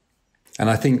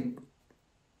I think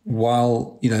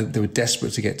while they were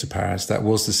desperate to get to Paris, that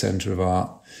was the centre of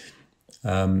art,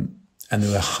 and they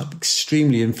were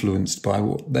extremely influenced by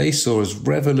what they saw as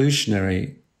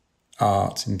revolutionary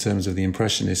art in terms of the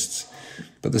Impressionists,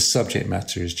 but the subject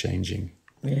matter is changing.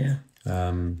 Yeah.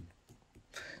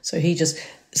 So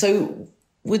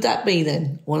would that be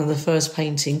then one of the first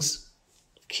paintings,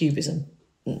 Cubism?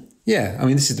 Yeah, I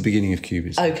mean, this is the beginning of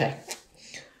Cubism. Okay.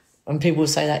 And people would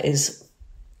say that is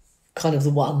kind of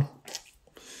the one.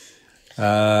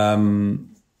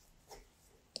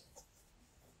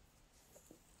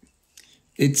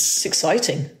 It's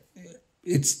exciting. I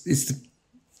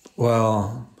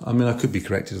could be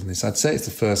corrected on this. I'd say it's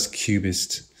the first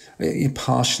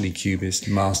partially cubist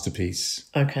masterpiece.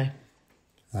 Okay.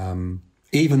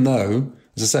 Even though,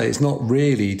 as I say, it's not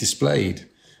really displayed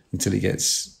until it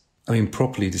gets,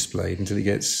 properly displayed until it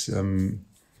gets,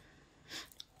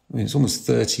 it's almost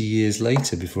 30 years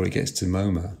later before it gets to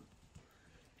MoMA.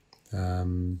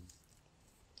 And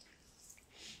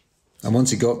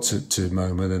once it got to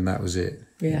MoMA, then that was it.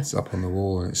 Yeah. It's up on the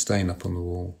wall, and it's staying up on the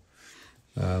wall.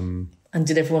 And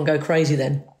did everyone go crazy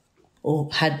then? Or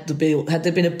had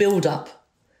there been a build-up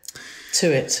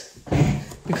to it?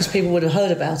 Because people would have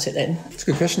heard about it then. That's a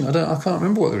good question. I can't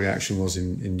remember what the reaction was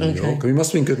in New York. It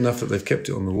must have been good enough that they've kept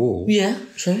it on the wall. Yeah,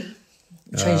 true.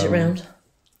 Change it round.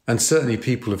 And certainly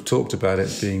people have talked about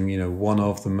it being, one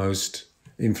of the most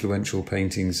influential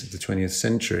paintings of the 20th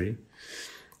century.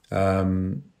 I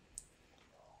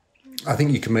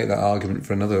think you can make that argument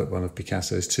for another one of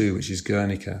Picasso's too, which is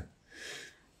Guernica.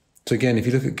 So again, if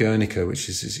you look at Guernica, which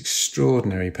is this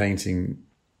extraordinary painting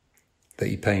that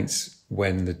he paints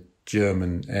when the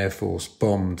German Air Force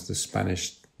bombed the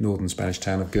Spanish northern Spanish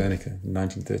town of Guernica in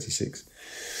 1936.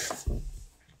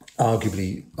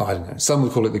 Arguably, I don't know, some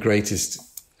would call it the greatest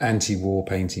anti-war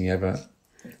painting ever.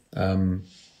 But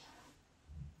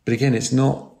again, it's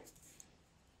not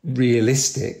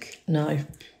realistic. No.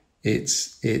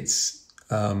 It's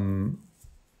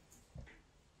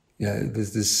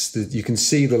there's this, you can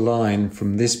see the line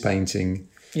from this painting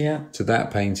to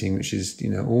that painting, which is,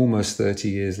 almost 30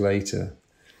 years later,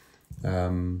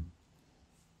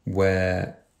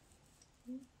 where,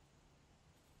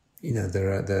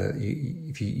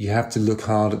 you have to look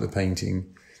hard at the painting,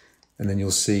 and then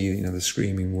you'll see, the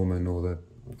screaming woman or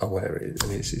whatever it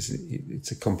is.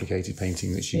 It's a complicated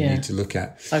painting that you need to look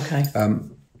at. Okay.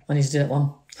 I need to do that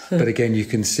one. But again, you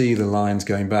can see the lines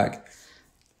going back.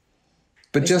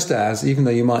 But just as, even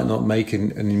though you might not make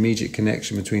an immediate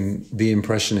connection between the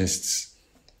Impressionists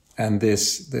and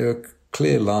this, there are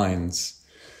clear lines.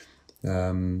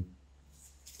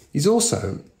 He's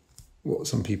also,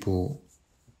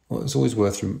 it's always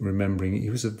worth remembering, he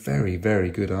was a very, very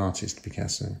good artist,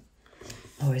 Picasso.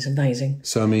 Oh, he's amazing.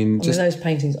 So, I mean those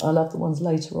paintings, I love the ones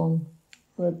later on,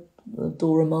 the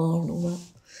Dora Maar and all that.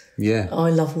 Yeah. I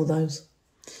love all those.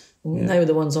 Yeah. They were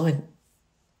the ones I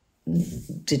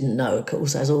didn't know, of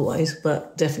course, as always,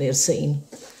 but definitely have seen.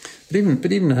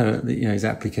 But even her, his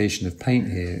application of paint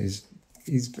here is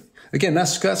again,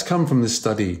 that's come from the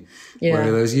study.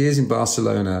 Where those years in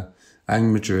Barcelona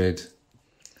and Madrid,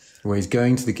 where he's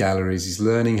going to the galleries, he's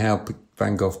learning how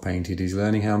Van Gogh painted, he's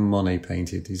learning how Monet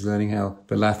painted, he's learning how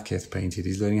Velázquez painted,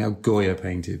 he's learning how Goya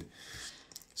painted.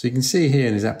 So you can see here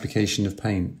in his application of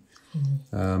paint.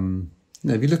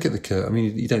 If you look at the curtain, I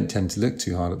mean, you don't tend to look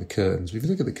too hard at the curtains, but if you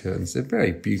look at the curtains, they're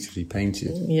very beautifully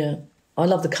painted. Yeah. I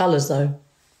love the colours, though,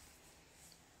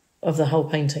 of the whole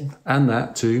painting. And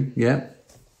that, too, yeah.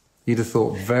 He'd have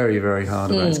thought very, very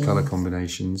hard about his colour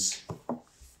combinations.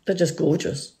 They're just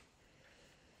gorgeous.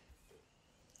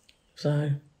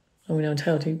 So, I mean, I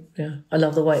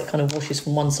love the way it kind of washes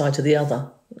from one side to the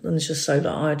other. And it's just so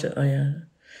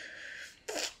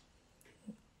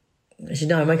as you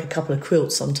know, I make a couple of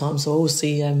quilts sometimes, so I always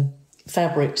see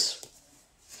fabrics.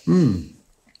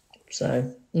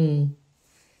 So, it'll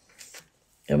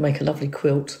make a lovely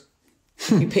quilt.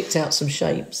 You picked out some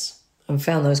shapes and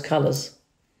found those colours.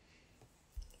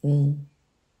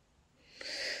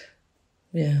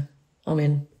 Yeah, I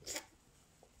mean...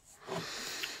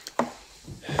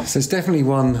 So it's definitely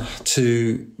one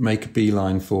to make a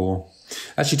beeline for.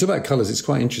 Actually, talk about colours, it's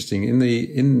quite interesting.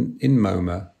 In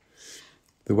MoMA,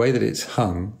 the way that it's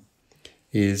hung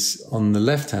is on the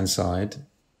left-hand side,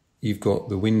 you've got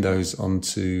the windows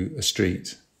onto a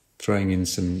street, throwing in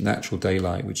some natural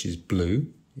daylight, which is blue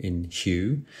in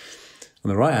hue. On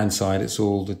the right-hand side, it's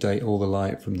all the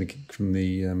light from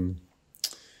the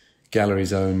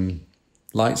gallery's own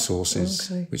light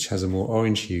sources, which has a more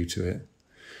orange hue to it.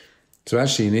 So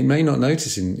actually, and it may not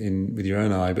notice with your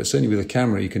own eye, but certainly with a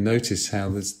camera, you can notice how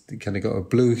there's kind of got a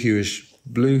blue hue to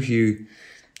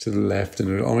the left and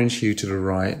an orange hue to the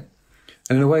right.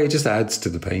 And in a way, it just adds to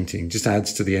the painting, just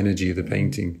adds to the energy of the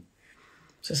painting.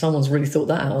 So someone's really thought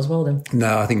that out as well, then?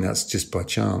 No, I think that's just by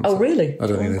chance. Oh, really? I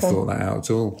don't think they've thought that out at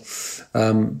all.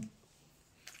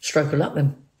 Stroke of luck,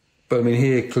 then. But I mean,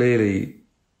 here, clearly,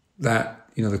 that,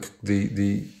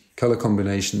 the colour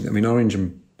combination, I mean, orange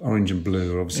and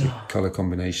blue are obviously a colour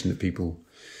combination that people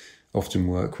often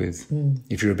work with.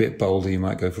 If you're a bit bolder, you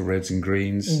might go for reds and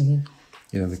greens.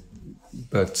 And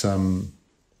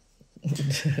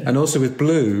also with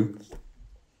blue,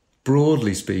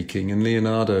 broadly speaking, and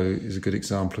Leonardo is a good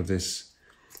example of this,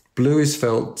 blue is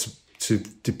felt to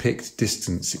depict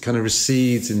distance. It kind of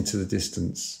recedes into the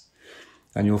distance.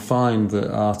 And you'll find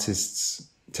that artists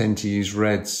tend to use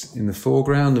reds in the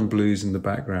foreground and blues in the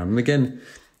background. And again,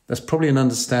 that's probably an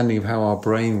understanding of how our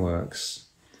brain works,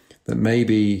 that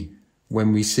maybe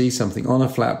when we see something on a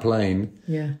flat plane,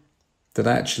 that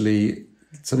actually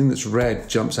something that's red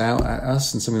jumps out at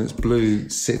us and something that's blue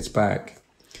sits back.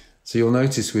 So you'll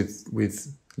notice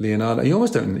with Leonardo, you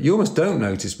almost don't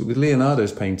notice, but with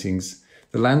Leonardo's paintings,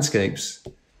 the landscapes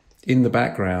in the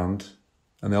background,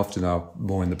 and they often are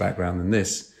more in the background than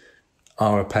this,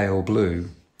 are a pale blue.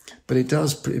 But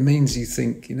it means you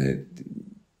think, it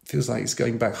feels like it's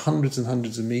going back hundreds and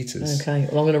hundreds of metres. Okay,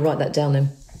 well, I'm going to write that down then.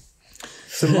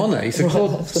 So Monet,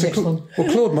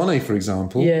 Claude Monet, for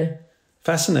example,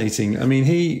 fascinating. I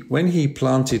mean, when he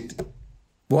planted,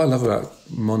 what I love about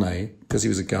Monet, because he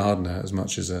was a gardener as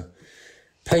much as a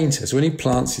painter, so when he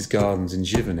plants his gardens in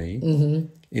Giverny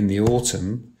in the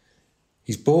autumn,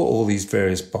 he's bought all these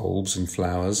various bulbs and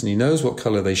flowers and he knows what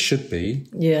colour they should be,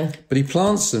 but he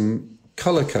plants them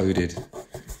colour-coded.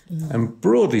 And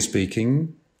broadly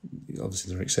speaking,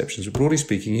 Obviously, there are exceptions, but broadly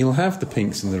speaking, he'll have the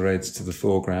pinks and the reds to the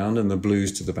foreground and the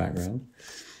blues to the background.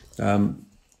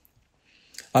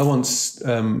 I once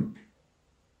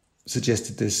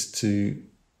suggested this to,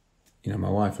 my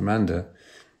wife Amanda,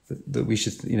 that we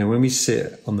should, when we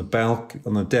sit on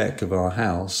the deck of our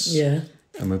house,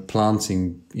 and we're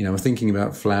planting, we're thinking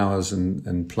about flowers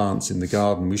and plants in the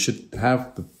garden, we should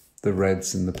have the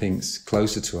reds and the pinks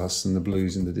closer to us and the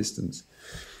blues in the distance.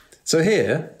 So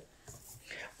here...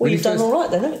 Well, you've done all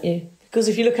right then, haven't you? Because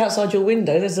if you look outside your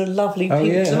window, there's a lovely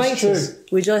pink clematis,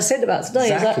 which I said about today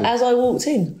as I walked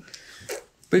in.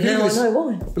 But now I know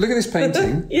why. But look at this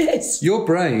painting. Yes. Your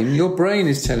brain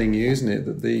is telling you, isn't it,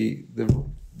 that the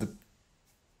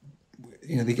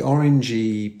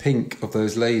orangey pink of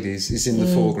those ladies is in the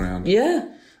foreground.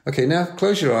 Yeah. Okay, now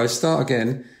close your eyes, start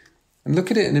again, and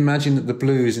look at it and imagine that the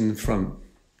blue is in the front.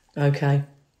 Okay.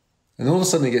 And all of a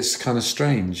sudden it gets kind of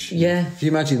strange. Yeah. If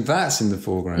you imagine that's in the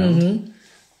foreground,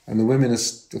 and the women are...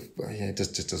 it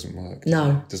just doesn't work.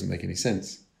 No. It doesn't make any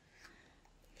sense.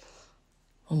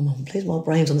 Oh, Mum, please, my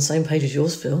brain's on the same page as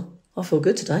yours, Phil. I feel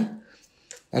good today.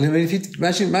 And I mean, if you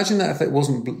imagine that if it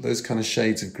wasn't those kind of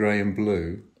shades of grey and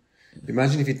blue,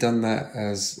 imagine if you'd done that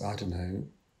as, I don't know,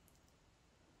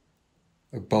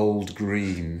 a bold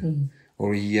green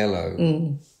or a yellow.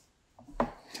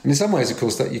 And in some ways, of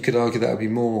course, that you could argue that would be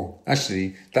more...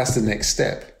 Actually, that's the next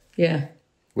step. Yeah.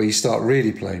 Where you start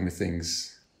really playing with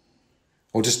things.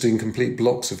 Or just doing complete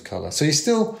blocks of colour. So you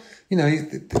still...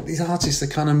 these artists, they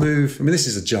kind of move... I mean, this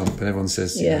is a jump, and everyone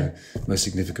says, most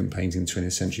significant painting in the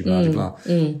 20th century, blah, blah,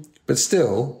 blah. But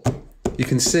still, you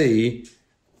can see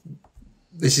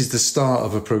this is the start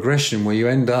of a progression where you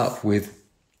end up with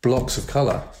blocks of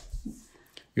colour.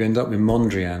 You end up with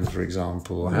Mondrian, for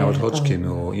example, or Howard Hodgkin,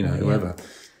 or, whoever,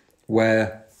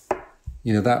 where,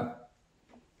 that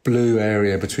blue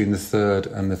area between the third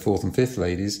and the fourth and fifth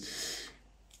ladies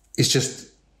is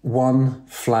just one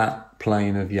flat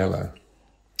plane of yellow.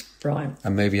 Right.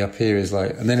 And maybe up here is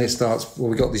and then it starts,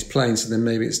 we got these planes, and then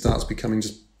maybe it starts becoming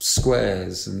just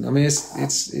squares. And I mean, it's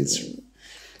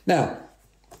now,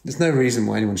 there's no reason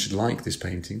why anyone should like this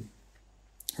painting.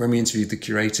 When we interviewed the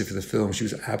curator for the film, she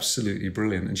was absolutely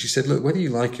brilliant. And she said, look, whether you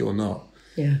like it or not,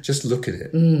 just look at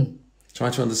it. Try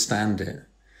to understand it.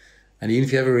 And even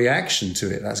if you have a reaction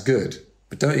to it, that's good.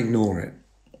 But don't ignore it.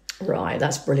 Right,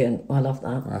 that's brilliant. I love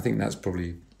that. I think that's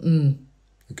probably a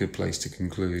good place to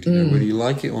conclude. Whether you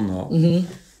like it or not. And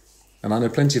I know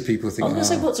plenty of people think... I was going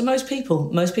to say, what do most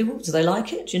people? Most people, do they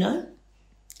like it? Do you know?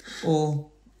 Or...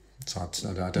 It's hard to,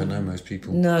 I don't know most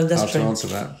people. No, that's hard true. to answer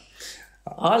that.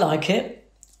 I like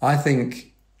it. I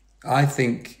think I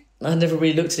never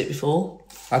really looked at it before.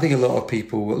 I think a lot of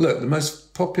people... Look, the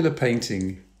most popular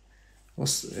painting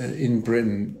in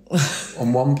Britain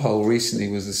on one poll recently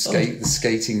was the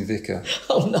skating vicar.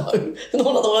 Oh, no. Not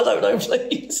another one I don't know,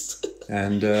 please.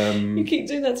 And... you keep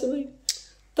doing that to me.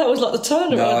 That was like the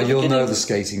turnaround. No, you'll know the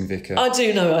skating vicar. I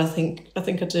do know, I think I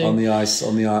do. On the ice,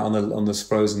 on the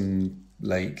frozen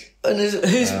lake. And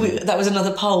that was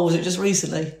another poll, was it just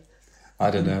recently? I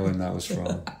don't know when that was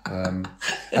from. And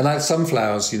like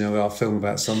sunflowers, our film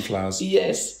about sunflowers.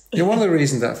 Yes. One of the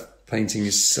reasons that painting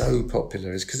is so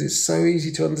popular is because it's so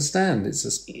easy to understand. It's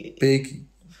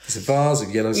it's a vase of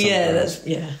yellow sunflowers.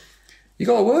 You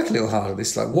got to work a little hard at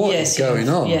this. What is going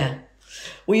on? Yeah.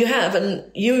 Well, you have, and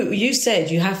you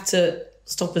said you have to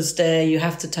stop and stare. You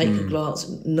have to take a glance.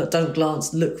 Don't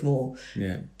glance. Look more.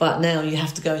 Yeah. But now you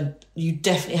have to go. You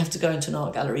definitely have to go into an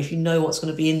art gallery if you know what's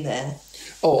going to be in there.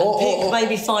 Pick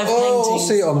maybe 5 paintings.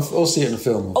 Or see it in a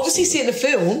film. Obviously see it in a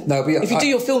film. No, but if you do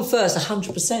your film first,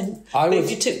 100%. If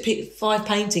you pick 5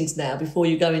 paintings now before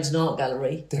you go into an art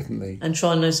gallery, definitely, and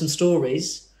try and know some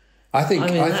stories. I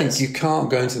think you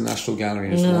can't go into the National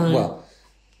Gallery and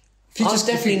I've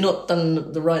definitely not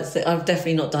done the right thing. I've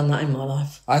definitely not done that in my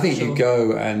life. I think you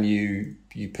go and you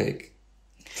pick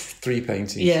 3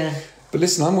 paintings. Yeah. But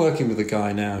listen, I'm working with a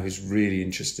guy now who's really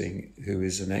interesting, who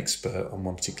is an expert on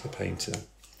one particular painter.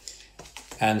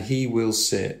 And he will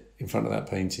sit in front of that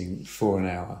painting for an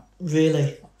hour.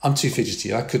 Really? I'm too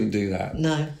fidgety. I couldn't do that.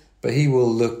 No. But he will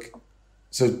look...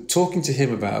 So talking to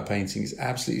him about a painting is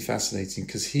absolutely fascinating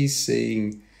because he's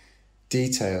seeing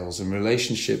details and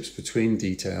relationships between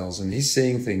details, and he's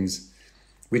seeing things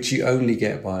which you only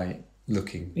get by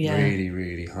looking really,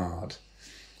 really hard.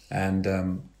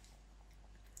 And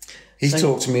he's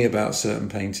talked to me about certain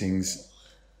paintings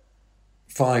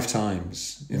 5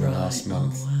 times in the last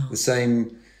month. Oh, wow. The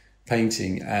same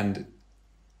painting, and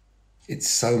it's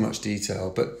so much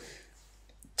detail, but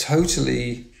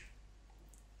totally,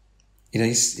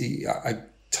 I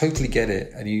totally get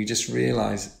it. And you just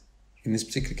realise, in this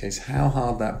particular case, how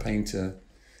hard that painter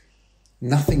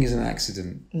nothing is an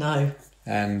accident. No.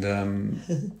 And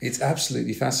it's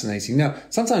absolutely fascinating. Now,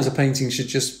 sometimes a painting should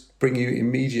just bring you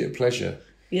immediate pleasure.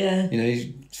 Yeah. You know,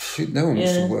 no one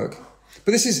wants to work.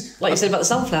 But this is... Like you said about the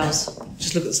sunflowers.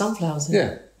 Just look at the sunflowers.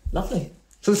 Yeah. Lovely.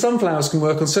 So the sunflowers can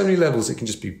work on so many levels. It can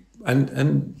just be...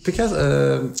 And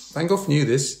Picasso, Van Gogh knew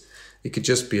this. It could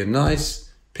just be a nice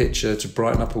picture to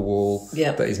brighten up a wall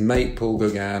that his mate Paul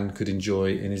Gauguin could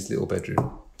enjoy in his little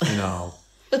bedroom in Arles.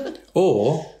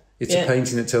 Or it's a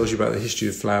painting that tells you about the history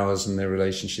of flowers and their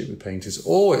relationship with painters.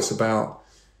 Or it's about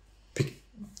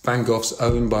Van Gogh's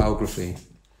own biography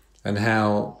and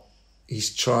how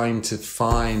he's trying to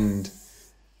find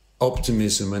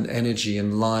optimism and energy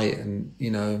and light and, you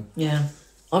know... Yeah.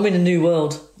 I'm in a new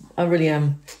world. I really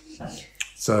am.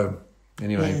 So,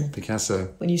 anyway,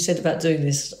 Picasso. When you said about doing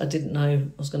this, I didn't know I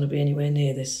was going to be anywhere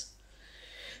near this.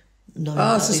 No,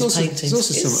 so it's so good.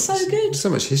 There's so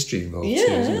much history involved too,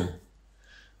 isn't there?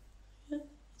 Yeah. I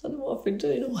don't know what I've been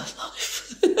doing all my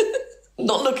life.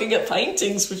 Not looking at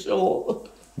paintings for sure.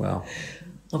 Well,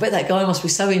 I bet that guy must be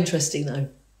so interesting though.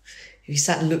 If he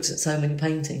sat and looked at so many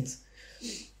paintings.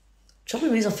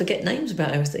 Trouble is I forget names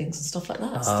about everything and stuff like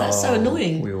that. That's so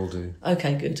annoying. We all do.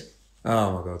 Okay, good.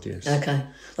 Oh my God, yes. Okay.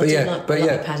 But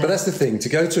that's the thing. To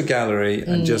go to a gallery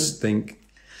and just think.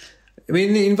 I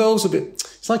mean, it involves a bit.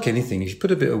 It's like anything. If you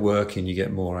put a bit of work in, you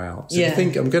get more out. So if you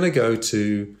think I'm going to go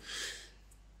to,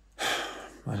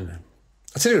 I don't know.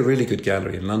 I'll tell you a really good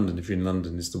gallery in London. If you're in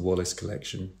London, is the Wallace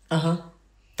Collection.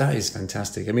 That is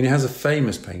fantastic. I mean, it has a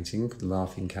famous painting, The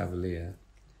Laughing Cavalier,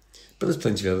 but there's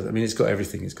plenty of others. I mean, it's got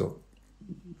everything. It's got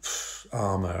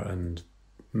armour and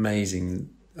amazing.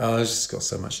 It's just got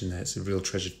so much in there. It's a real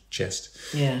treasure chest.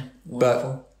 Yeah,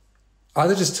 wonderful. But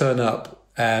either just turn up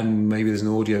and maybe there's an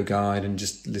audio guide and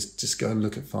just go and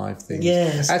look at 5 things.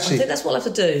 Yes, actually, I think that's what I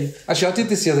have to do. Actually, I did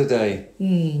this the other day.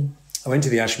 I went to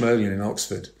the Ashmolean in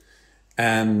Oxford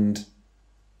and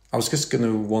I was just going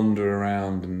to wander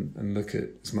around and look at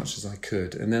as much as I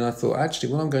could. And then I thought,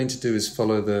 actually, what I'm going to do is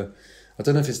follow I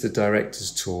don't know if it's the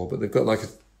director's tour, but they've got like a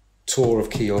tour of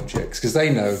key objects because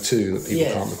they know too that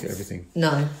people can't look at everything.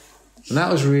 No. And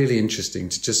that was really interesting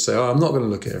to just say, I'm not going to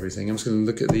look at everything. I'm just going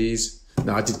to look at these.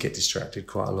 No, I did get distracted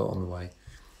quite a lot on the way.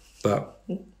 But...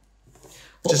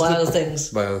 by other things?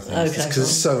 By other things. Okay.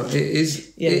 Because it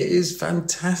is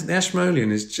fantastic. The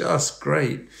Ashmolean is just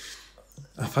great.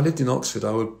 If I lived in Oxford,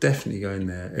 I would definitely go in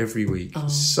there every week.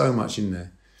 There's so much in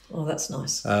there. Oh, that's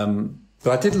nice. But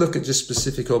I did look at just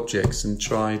specific objects and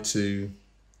try to...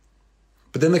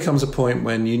 But then there comes a point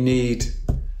when you need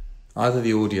either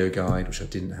the audio guide, which I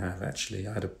didn't have actually.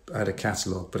 I had a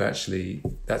catalogue, but actually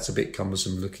that's a bit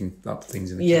cumbersome looking up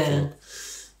things in the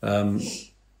catalogue.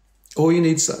 Or you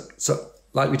need,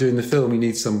 like we do in the film, you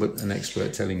need an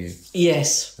expert telling you.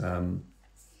 Yes.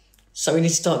 So we need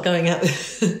to start going out,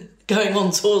 going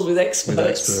on tours with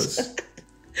experts.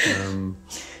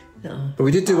 But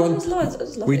we did do one.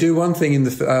 We do one thing in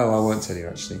the. I won't tell you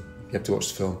actually. You have to watch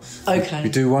the film. Okay. We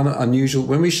do one unusual.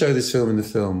 When we show this film in the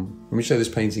film, when we show this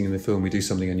painting in the film, we do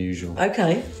something unusual.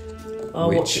 Okay. I'll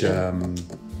watch it.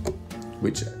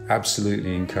 Which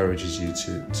absolutely encourages you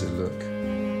to look.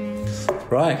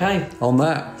 Right. Okay. On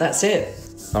that. That's it.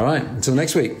 All right. Until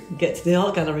next week. Get to the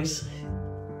art galleries.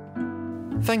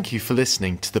 Thank you for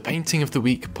listening to the Painting of the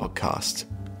Week podcast.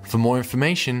 For more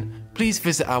information, please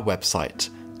visit our website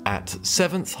at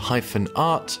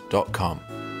 7th-art.com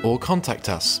or contact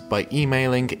us by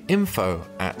emailing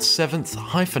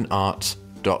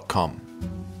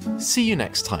info@7th-art.com. See you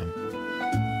next time.